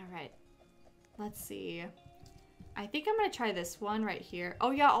 Alright. Let's see. I think I'm gonna try this one right here. Oh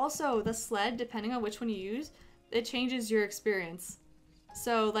yeah, also the sled, depending on which one you use, it changes your experience.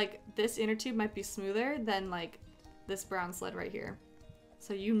 So like this inner tube might be smoother than like this brown sled right here.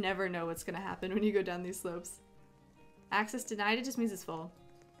 So you never know what's gonna happen when you go down these slopes. Access denied, it just means it's full.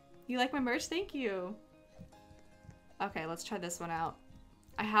 You like my merch? Thank you. Okay, let's try this one out.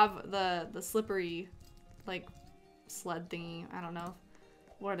 I have the slippery like sled thingy. I don't know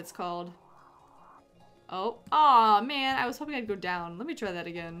what it's called. Oh, aw, man, I was hoping I'd go down. Let me try that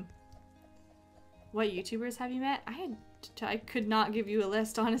again. What YouTubers have you met? I could not give you a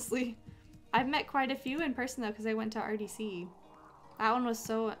list, honestly. I've met quite a few in person, though, because I went to RDC. That one was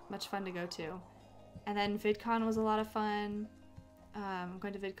so much fun to go to. And then VidCon was a lot of fun. I'm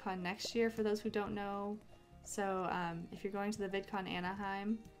going to VidCon next year, for those who don't know. So, if you're going to the VidCon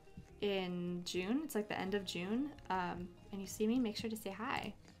Anaheim in June, it's like the end of June, and you see me, make sure to say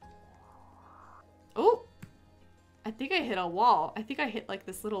hi. Oh! I think I hit a wall. I think I hit like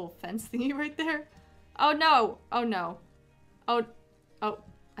this little fence thingy right there. Oh no! Oh no. Oh,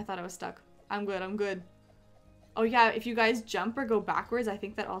 I thought I was stuck. I'm good, I'm good. Oh yeah, if you guys jump or go backwards, I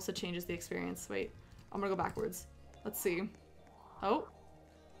think that also changes the experience. Wait, I'm gonna go backwards. Let's see. Oh.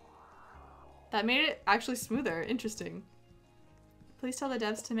 That made it actually smoother. Interesting. Please tell the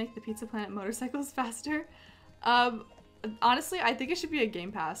devs to make the Pizza Planet motorcycles faster. Honestly, I think it should be a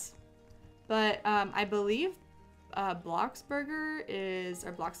Game Pass. But I believe Bloxburger is,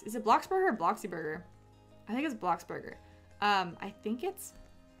 or is it Bloxburger or Bloxyburger? I think it's Bloxburger. I think it's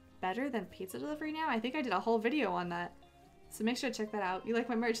better than pizza delivery now. I think I did a whole video on that. So make sure to check that out. You like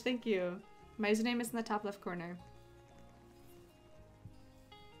my merch? Thank you. My username is in the top left corner.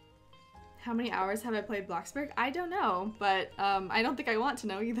 How many hours have I played Bloxburg? I don't know, but I don't think I want to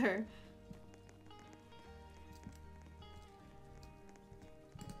know either.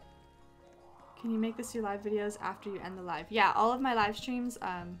 Can you make this your live videos after you end the live? Yeah, all of my live streams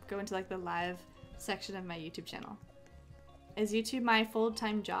go into like the live section of my YouTube channel. Is YouTube my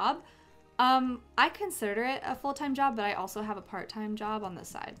full-time job? I consider it a full-time job, but I also have a part-time job on the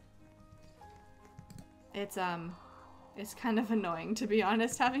side. It's kind of annoying, to be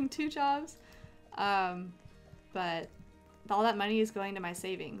honest, having 2 jobs. But all that money is going to my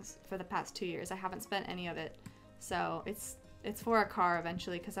savings for the past 2 years. I haven't spent any of it. So it's for a car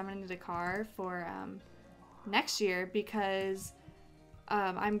eventually, because I'm gonna need a car for next year, because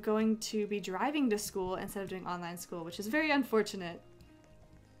I'm going to be driving to school instead of doing online school, which is very unfortunate.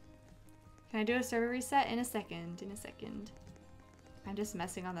 Can I do a server reset? In a second. I'm just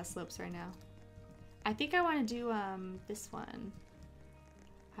messing on the slopes right now. I think I want to do this one.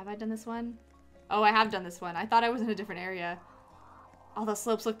 Have I done this one? Oh, I have done this one. I thought I was in a different area. All the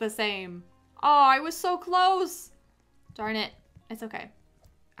slopes look the same. Oh, I was so close. Darn it. It's okay.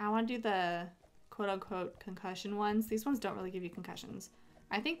 I want to do the quote-unquote concussion ones. These ones don't really give you concussions.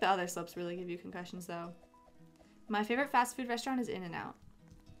 I think the other slopes really give you concussions, though. My favorite fast food restaurant is In-N-Out,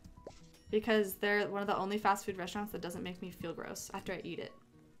 because they're one of the only fast food restaurants that doesn't make me feel gross after I eat it.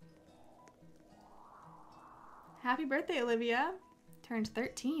 Happy birthday, Olivia. Turned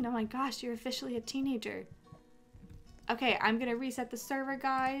 13. Oh my gosh, you're officially a teenager. Okay, I'm gonna reset the server,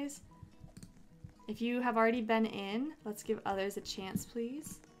 guys. If you have already been in, let's give others a chance,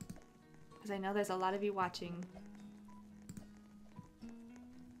 please. Because I know there's a lot of you watching.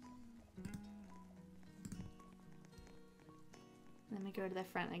 Let me go to the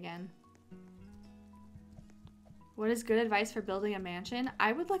front again. What is good advice for building a mansion?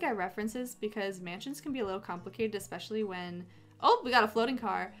 I would look at references, because mansions can be a little complicated, especially when... Oh, we got a floating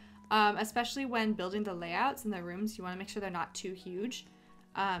car. Especially when building the layouts in the rooms, you want to make sure they're not too huge.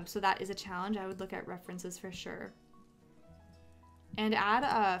 So that is a challenge. I would look at references for sure. And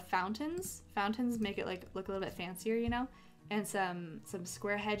add fountains. Fountains make it like look a little bit fancier, you know? And some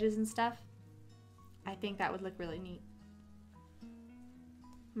square hedges and stuff. I think that would look really neat.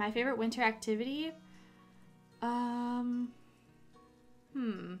 My favorite winter activity?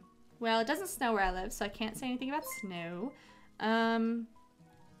 Well, it doesn't snow where I live, so I can't say anything about snow.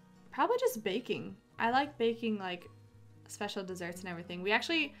 Probably just baking. I like baking like special desserts and everything. We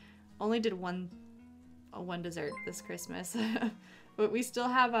actually only did one dessert this Christmas. But we still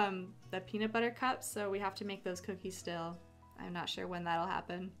have the peanut butter cups, so we have to make those cookies still. I'm not sure when that'll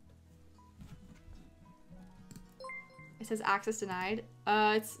happen. It says access denied.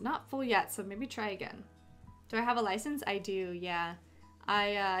 It's not full yet, so maybe try again. Do I have a license? I do, yeah.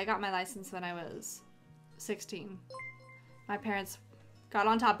 I got my license when I was 16. My parents got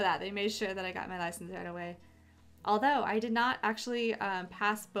on top of that. They made sure that I got my license right away. Although I did not actually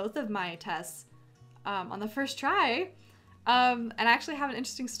pass both of my tests on the first try. And I actually have an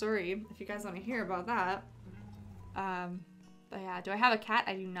interesting story if you guys want to hear about that. But yeah, do I have a cat?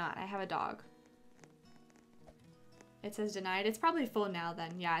 I do not. I have a dog. It says denied. It's probably full now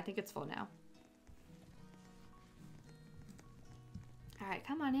then. Yeah, I think it's full now. Alright,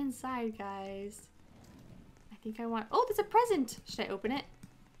 come on inside, guys. I think I want... Oh, there's a present! Should I open it?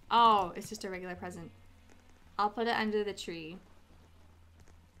 Oh, it's just a regular present. I'll put it under the tree.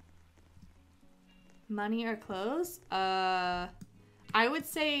 Money or clothes? I would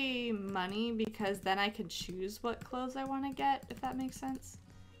say money, because then I can choose what clothes I want to get, if that makes sense.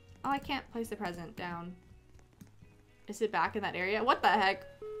 Oh, I can't place the present down. Is it back in that area? What the heck?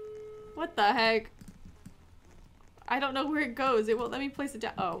 What the heck? I don't know where it goes. It won't let me place it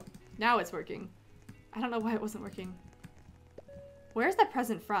down. Oh, now it's working. I don't know why it wasn't working. Where's that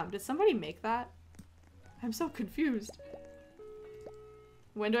present from? Did somebody make that? I'm so confused.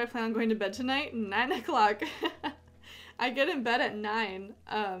 When do I plan on going to bed tonight? 9 o'clock. I get in bed at 9.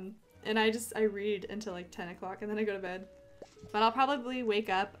 And I read until like 10 o'clock and then I go to bed. But I'll probably wake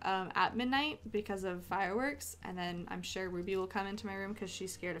up at midnight because of fireworks. And then I'm sure Ruby will come into my room because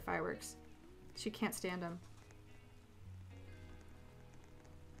she's scared of fireworks. She can't stand them.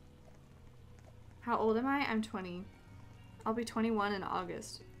 How old am I? I'm 20. I'll be 21 in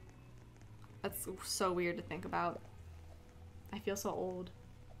August. That's so weird to think about. I feel so old.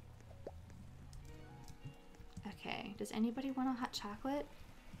 Okay, does anybody want a hot chocolate?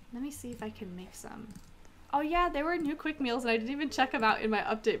 Let me see if I can make some. Oh yeah, there were new quick meals and I didn't even check them out in my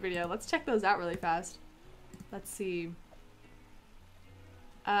update video. Let's check those out really fast. Let's see.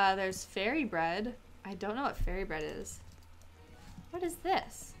 There's fairy bread. I don't know what fairy bread is. What is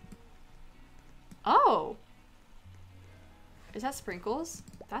this? Oh! Is that sprinkles?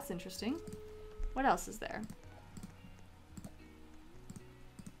 That's interesting. What else is there?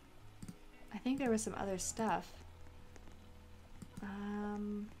 I think there was some other stuff.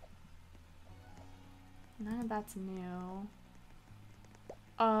 None of that's new.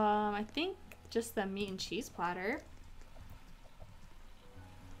 I think just the meat and cheese platter.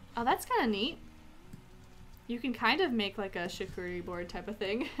 Oh, that's kind of neat. You can kind of make like a charcuterie board type of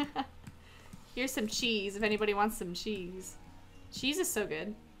thing. Here's some cheese if anybody wants some cheese. Cheese is so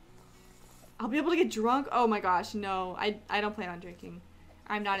good. I'll be able to get drunk. Oh my gosh, no. I don't plan on drinking.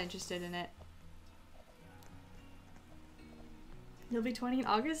 I'm not interested in it. You'll be 20 in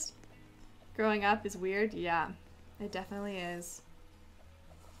August? Growing up is weird? Yeah, it definitely is.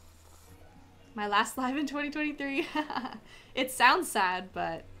 My last live in 2023. It sounds sad,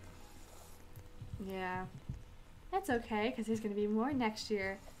 but yeah. That's okay, because there's going to be more next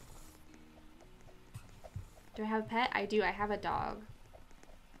year. Do I have a pet? I do. I have a dog.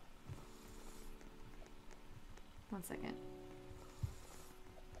 One second.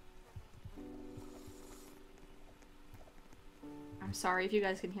 I'm sorry if you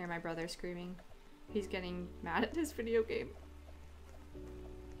guys can hear my brother screaming. He's getting mad at his video game.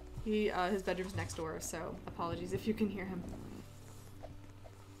 His bedroom's next door, so apologies if you can hear him.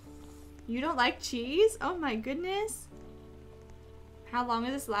 You don't like cheese? Oh my goodness. How long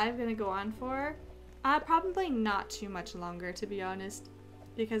is this live gonna go on for? Probably not too much longer, to be honest,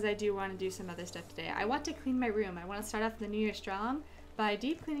 because I do want to do some other stuff today. I want to clean my room. I want to start off the new year strong by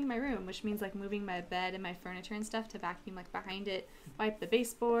deep cleaning my room, which means like moving my bed and my furniture and stuff to vacuum like behind it, wipe the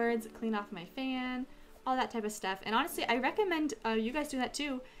baseboards, clean off my fan, all that type of stuff. And honestly, I recommend you guys do that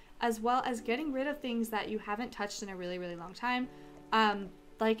too, as well as getting rid of things that you haven't touched in a really, really long time.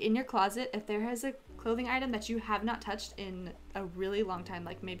 Like in your closet, if there is a clothing item that you have not touched in a really long time,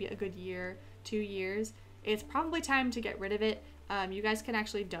 like maybe a good year, 2 years, it's probably time to get rid of it. You guys can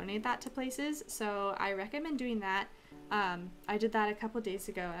actually donate that to places, so I recommend doing that. I did that a couple days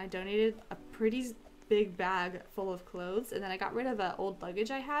ago, and I donated a pretty big bag full of clothes, and then I got rid of an old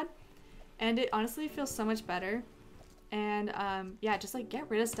luggage I had, and it honestly feels so much better. And yeah, just like get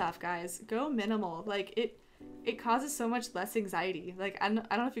rid of stuff, guys. Go minimal. Like it causes so much less anxiety. Like I don't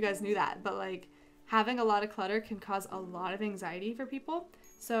know if you guys knew that, but like having a lot of clutter can cause a lot of anxiety for people.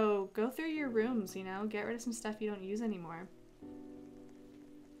 So go through your rooms, you know, get rid of some stuff you don't use anymore.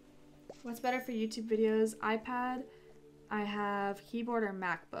 What's better for YouTube videos? iPad. I have keyboard or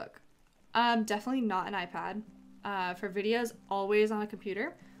MacBook. Definitely not an iPad. For videos, always on a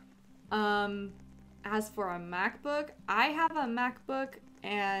computer. As for a MacBook, I have a MacBook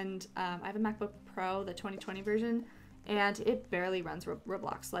and I have a MacBook Pro, the 2020 version, and it barely runs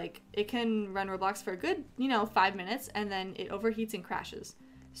Roblox. Like, it can run Roblox for a good, 5 minutes, and then it overheats and crashes.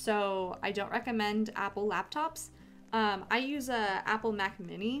 So I don't recommend Apple laptops. I use a Apple Mac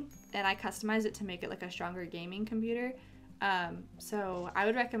Mini, and I customize it to make it like a stronger gaming computer. So I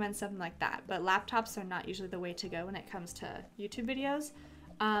would recommend something like that, but laptops are not usually the way to go when it comes to YouTube videos.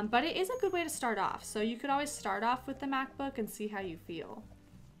 But it is a good way to start off. So you could always start off with the MacBook and see how you feel.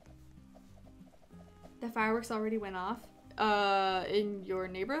 The fireworks already went off. In your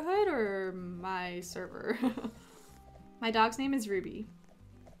neighborhood or my server? My dog's name is Ruby.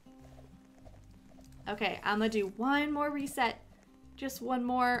 Okay, I'm gonna do one more reset. Just one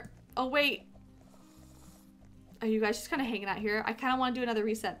more. Oh, wait. Are you guys just kind of hanging out here? I kind of want to do another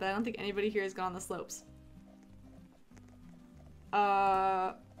reset, but I don't think anybody here has gone on the slopes.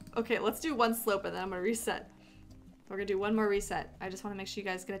 Okay, let's do one slope and then I'm gonna reset. We're gonna do one more reset. I just want to make sure you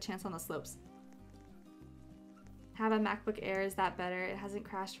guys get a chance on the slopes. Have a MacBook Air, is that better? It hasn't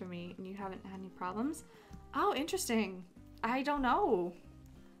crashed for me and you haven't had any problems? Oh, interesting. I don't know.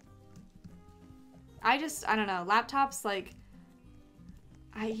 I don't know. Laptops, like,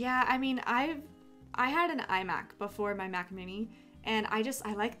 I had an iMac before my Mac Mini, and I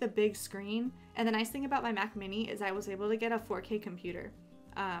like the big screen. And the nice thing about my Mac Mini is I was able to get a 4K computer,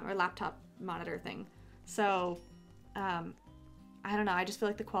 or laptop monitor thing. So, I don't know. I just feel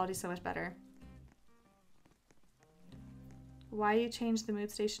like the quality is so much better. Why you changed the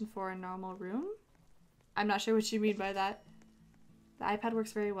mood station for a normal room? I'm not sure what you mean by that. The iPad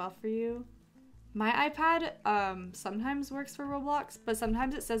works very well for you. My iPad sometimes works for Roblox, but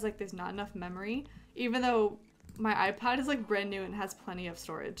sometimes it says like there's not enough memory, even though my iPad is like brand new and has plenty of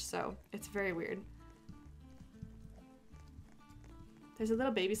storage, so it's very weird. There's a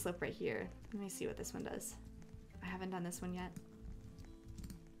little baby slip right here. Let me see what this one does. I haven't done this one yet.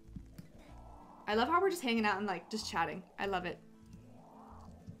 I love how we're just hanging out and like just chatting. I love it.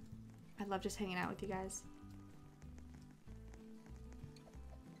 I love just hanging out with you guys.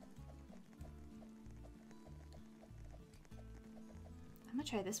 I'm gonna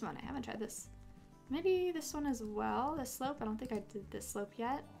try this one. I haven't tried this. Maybe this one as well. This slope. I don't think I did this slope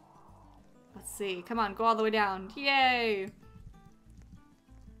yet. Let's see. Come on, go all the way down. Yay!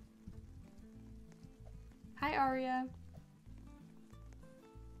 Hi, Aria.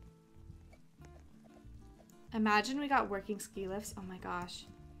 Imagine we got working ski lifts. Oh my gosh.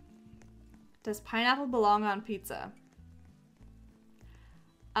 Does pineapple belong on pizza?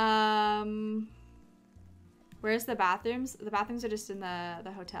 Where's the bathrooms? The bathrooms are just in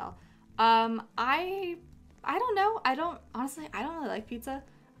the hotel. I don't know. Honestly, I don't really like pizza.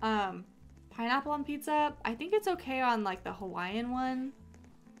 Pineapple on pizza, I think it's okay on like the Hawaiian one.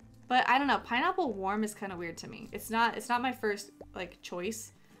 But I don't know, pineapple warm is kind of weird to me. It's not my first like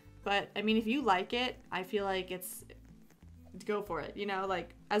choice. But I mean, if you like it, I feel like go for it, you know,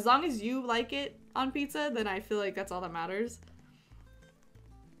 like as long as you like it on pizza, then I feel like that's all that matters.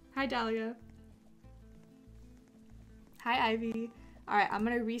 Hi, Dahlia. Hi, Ivy. All right, I'm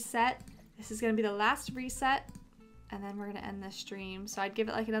gonna reset. This is gonna be the last reset, and then we're gonna end the stream. So I'd give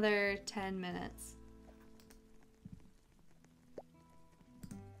it like another 10 minutes.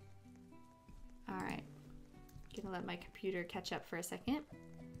 All right, gonna let my computer catch up for a second.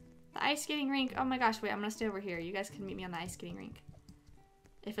 The ice skating rink. Oh my gosh, wait, I'm gonna stay over here. You guys can meet me on the ice skating rink.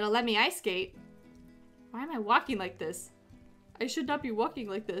 If it'll let me ice skate. Why am I walking like this? I should not be walking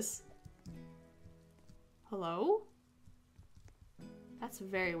like this. Hello? That's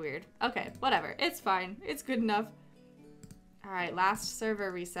very weird. Okay, whatever. It's fine. It's good enough. Alright, last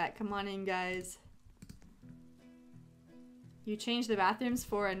server reset. Come on in, guys. You changed the bathrooms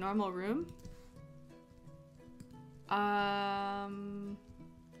for a normal room?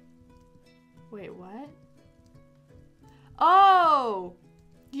 Wait, what? Oh!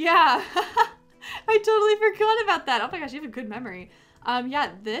 Yeah! I totally forgot about that. Oh my gosh, you have a good memory.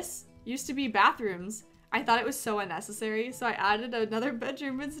 Yeah, this used to be bathrooms. I thought it was so unnecessary, so I added another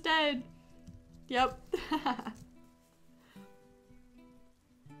bedroom instead. Yep.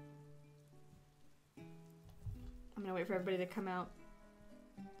 I'm gonna wait for everybody to come out.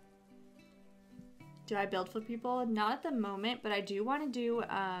 Do I build for people? Not at the moment, but I do want to do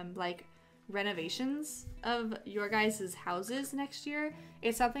like renovations of your guys' houses next year.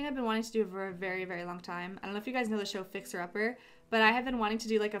 It's something I've been wanting to do for a very, very long time. I don't know if you guys know the show Fixer Upper, but I have been wanting to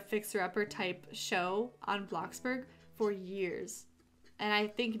do like a Fixer Upper type show on Bloxburg for years. And I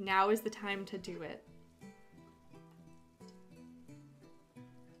think now is the time to do it.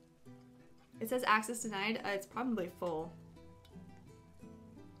 It says access denied. It's probably full.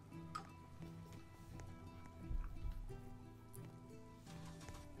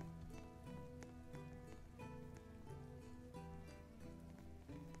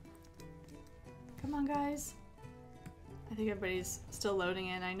 Come on, guys. I think everybody's still loading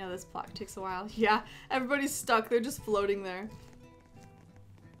in. I know this block takes a while. Yeah, everybody's stuck. They're just floating there.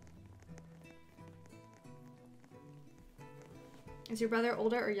 Is your brother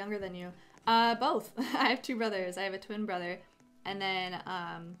older or younger than you? Both. I have two brothers. I have a twin brother. And then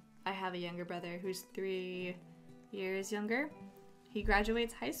I have a younger brother who's 3 years younger. He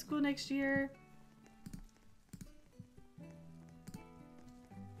graduates high school next year.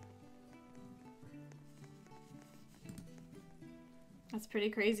 That's pretty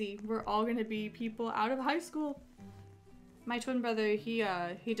crazy. We're all gonna be people out of high school. My twin brother, he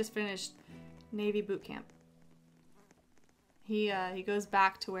just finished Navy boot camp. He goes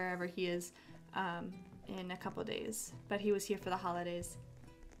back to wherever he is in a couple days, but he was here for the holidays.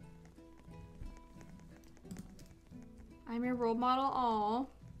 I'm your role model. Aw.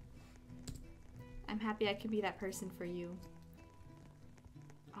 I'm happy I can be that person for you.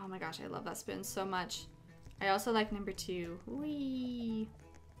 Oh my gosh, I love that spin so much. I also like number 2. Whee!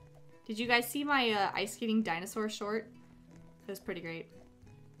 Did you guys see my ice skating dinosaur short? It was pretty great.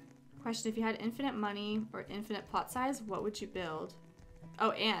 Question, if you had infinite money or infinite plot size, what would you build? Oh,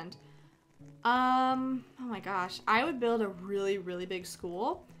 and oh my gosh, I would build a really, really big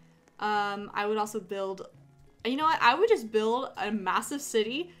school. I would also build, you know what? I would just build a massive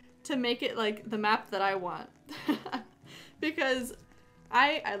city to make it like the map that I want. Because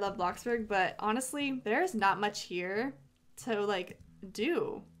I love Bloxburg, but honestly, there's not much here to like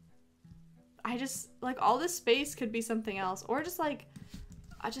do. I just, like, all this space could be something else. Or just, like,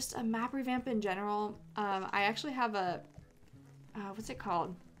 just a map revamp in general. I actually have a, what's it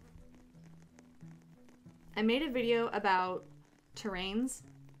called? I made a video about terrains.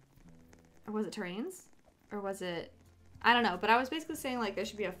 Or was it terrains? Or was it, I don't know. But I was basically saying, like, there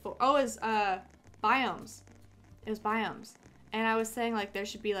should be a, it was, biomes. It was biomes. And I was saying, like, there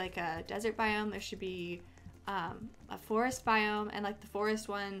should be, like, a desert biome. There should be, a forest biome. And, like, the forest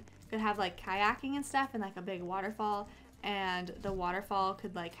one could have, like, kayaking and stuff and, like, a big waterfall. And the waterfall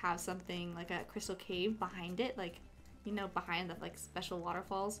could, like, have something, like, a crystal cave behind it. Like, you know, behind the, like, special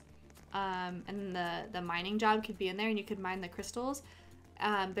waterfalls. And then the mining job could be in there and you could mine the crystals.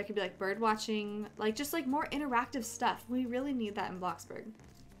 There could be, like, bird watching. Like, just, like, more interactive stuff. We really need that in Bloxburg.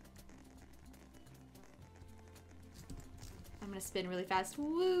 I'm gonna spin really fast.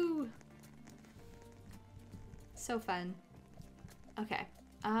 Woo! So fun. Okay.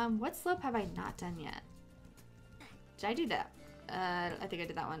 What slope have I not done yet? Did I do that? I think I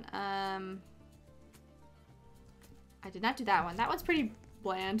did that one. I did not do that one. That one's pretty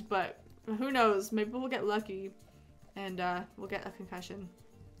bland, but who knows? Maybe we'll get lucky and we'll get a concussion.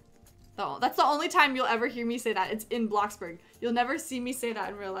 Oh, that's the only time you'll ever hear me say that. It's in Bloxburg. You'll never see me say that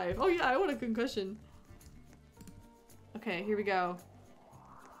in real life. Oh yeah, I want a concussion. Okay, here we go.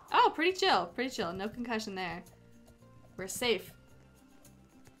 Oh, pretty chill. Pretty chill. No concussion there. We're safe.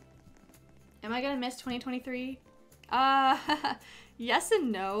 Am I gonna miss 2023? Yes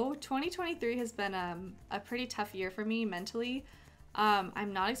and no. 2023 has been a pretty tough year for me mentally.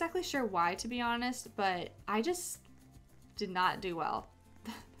 I'm not exactly sure why, to be honest, but I just did not do well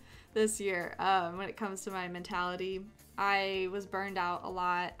this year when it comes to my mentality. I was burned out a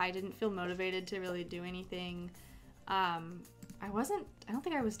lot. I didn't feel motivated to really do anything. I don't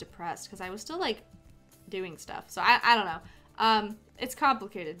think I was depressed because I was still, like, doing stuff. So I don't know. It's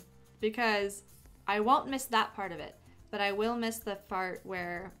complicated because I won't miss that part of it, but I will miss the part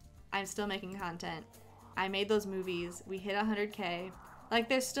where I'm still making content. I made those movies. We hit 100K. Like,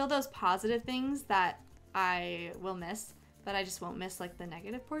 there's still those positive things that I will miss, but I just won't miss, like, the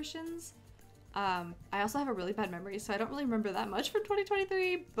negative portions. I also have a really bad memory, so I don't really remember that much from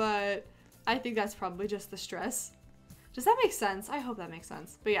 2023, but I think that's probably just the stress. Does that make sense? I hope that makes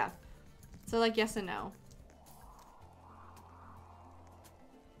sense. But yeah. So, like, yes and no.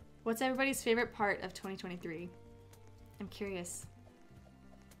 What's everybody's favorite part of 2023? I'm curious.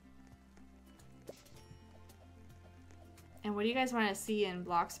 And what do you guys want to see in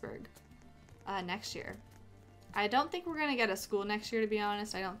Bloxburg next year? I don't think we're going to get a school next year, to be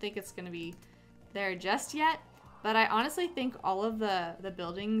honest. I don't think it's going to be there just yet. But I honestly think all of the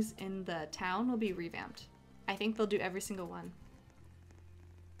buildings in the town will be revamped. I think they'll do every single one.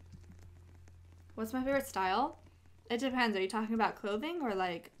 What's my favorite style? It depends. Are you talking about clothing or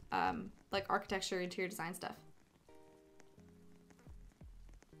like architecture, interior design stuff?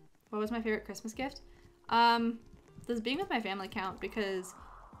 What was my favorite Christmas gift? Does being with my family count? Because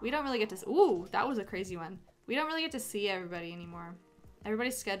we don't really get to... Ooh, that was a crazy one. We don't really get to see everybody anymore.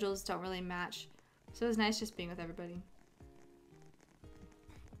 Everybody's schedules don't really match. So it was nice just being with everybody.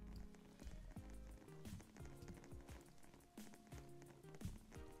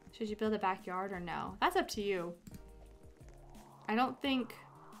 Should you build a backyard or no? That's up to you. I don't think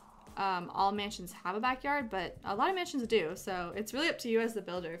all mansions have a backyard, but a lot of mansions do. So it's really up to you as the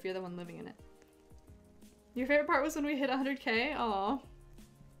builder if you're the one living in it. Your favorite part was when we hit 100K? Aw.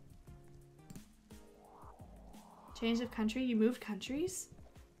 Change of country? You moved countries?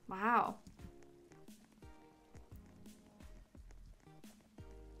 Wow.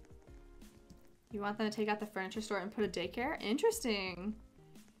 You want them to take out the furniture store and put a daycare? Interesting.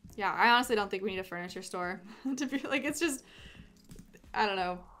 Yeah, I honestly don't think we need a furniture store. To be like, it's just, I don't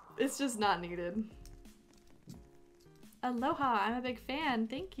know. It's just not needed. Aloha, I'm a big fan.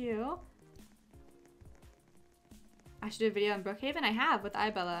 Thank you. I should do a video on Brookhaven. I have with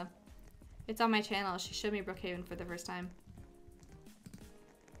iBella. It's on my channel. She showed me Brookhaven for the first time.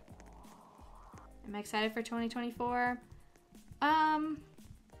 Am I excited for 2024?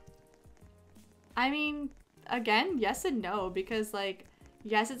 I mean, again, yes and no, because like,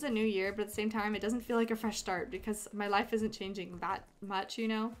 yes, it's a new year, but at the same time, it doesn't feel like a fresh start because my life isn't changing that much, you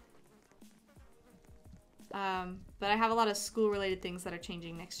know? But I have a lot of school-related things that are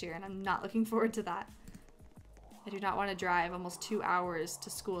changing next year, and I'm not looking forward to that. I do not want to drive almost 2 hours to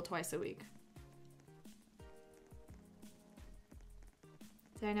school twice a week.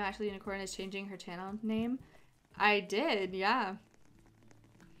 Did I know Ashley Unicorn is changing her channel name? I did, yeah.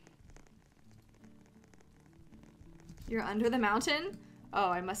 You're under the mountain?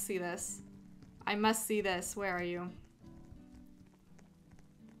 Oh, I must see this. I must see this. Where are you?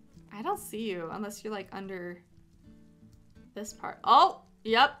 don't see you unless you're like under this part. Oh,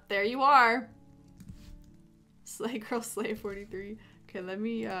 yep, there you are. Slay Girl Slay 43. Okay, let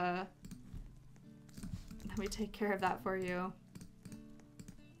me take care of that for you.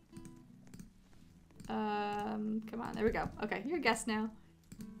 Come on, there we go. Okay, you're a guest now.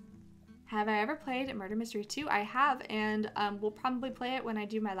 Have I ever played Murder Mystery 2? I have, and we'll probably play it when I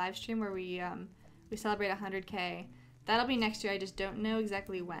do my live stream where we celebrate 100K. That'll be next year, I just don't know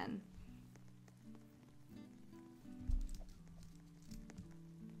exactly when.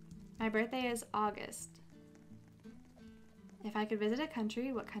 My birthday is August. If I could visit a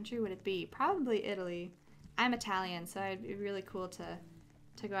country, what country would it be? Probably Italy. I'm Italian, so it'd be really cool to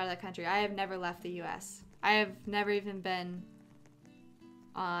go out of the country. I have never left the US. I have never even been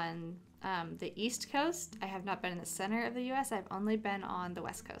on the East Coast. I have not been in the center of the US. I've only been on the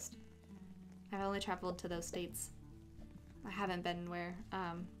West Coast. I've only traveled to those states. I haven't been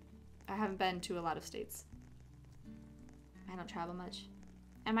I haven't been to a lot of states. I don't travel much.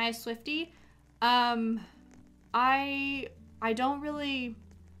 Am I a Swiftie? I don't really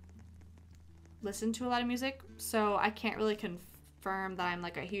listen to a lot of music, so I can't really confirm that I'm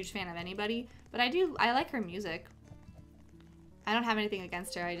like a huge fan of anybody, but I like her music. I don't have anything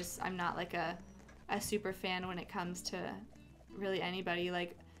against her. I'm not like a super fan when it comes to really anybody.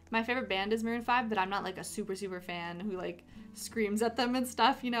 Like, my favorite band is Maroon 5, but I'm not like a super fan who like screams at them and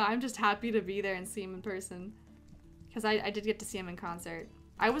stuff, you know. I'm just happy to be there and see them in person, because I did get to see them in concert.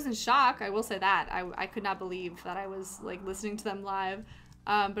 I was in shock, I will say that. I could not believe that I was like listening to them live.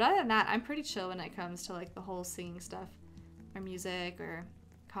 But other than that, I'm pretty chill when it comes to like the whole singing stuff or music or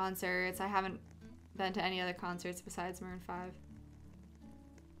concerts. I haven't been to any other concerts besides Maroon 5.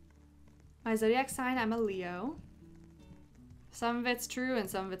 My zodiac sign, I'm a Leo. Some of it's true and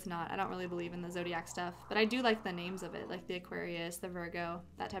some of it's not. I don't really believe in the zodiac stuff, but I do like the names of it, like the Aquarius, the Virgo,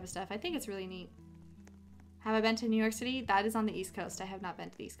 that type of stuff. I think it's really neat. Have I been to New York City? That is on the East Coast. I have not been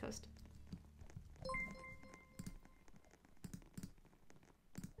to the East Coast.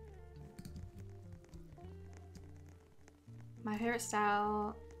 My favorite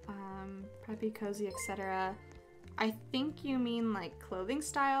style, preppy, cozy, etc. I think you mean like clothing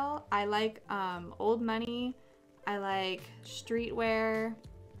style. I like old money. I like streetwear.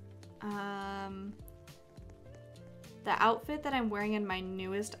 The outfit that I'm wearing in my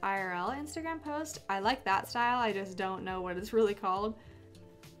newest IRL Instagram post, I like that style. I just don't know what it's really called.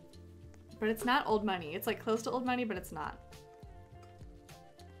 But it's not old money. It's like close to old money, but it's not.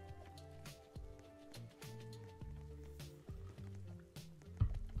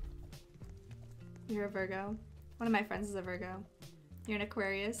 You're a Virgo. One of my friends is a Virgo. You're an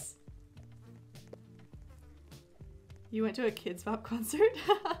Aquarius. You went to a Kids Bop concert?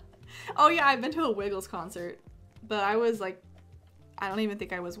 Oh yeah, I've been to a Wiggles concert. But I was like, I don't even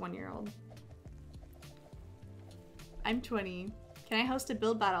think I was 1 year old. I'm 20. Can I host a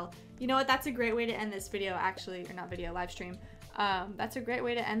build battle? You know what? That's a great way to end this video, actually, or not video, live stream. That's a great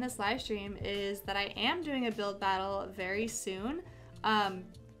way to end this live stream, is that I am doing a build battle very soon.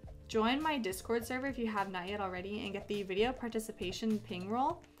 Join my Discord server if you have not yet already and get the video participation ping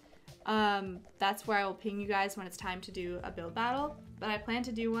roll. That's where I will ping you guys when it's time to do a build battle, but I plan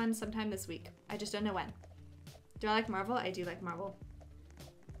to do one sometime this week. I just don't know when. Do I like Marvel? I do like Marvel.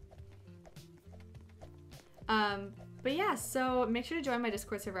 But yeah, so make sure to join my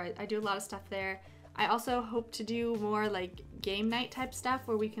Discord server. I do a lot of stuff there. I also hope to do more like game night type stuff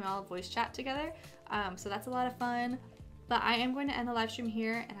where we can all voice chat together. So that's a lot of fun. But I am going to end the live stream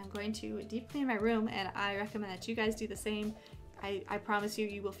here, and I'm going to deep clean my room, and I recommend that you guys do the same. I promise you,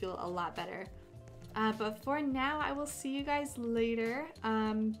 you will feel a lot better. But for now, I will see you guys later.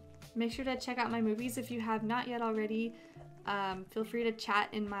 Make sure to check out my movies if you have not yet already. Feel free to chat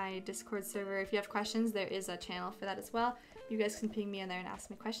in my Discord server. If you have questions, there is a channel for that as well. You guys can ping me in there and ask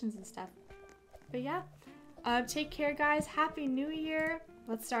me questions and stuff. But yeah, take care, guys. Happy New Year.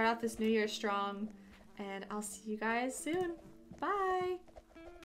 Let's start out this new year strong, and I'll see you guys soon. Bye.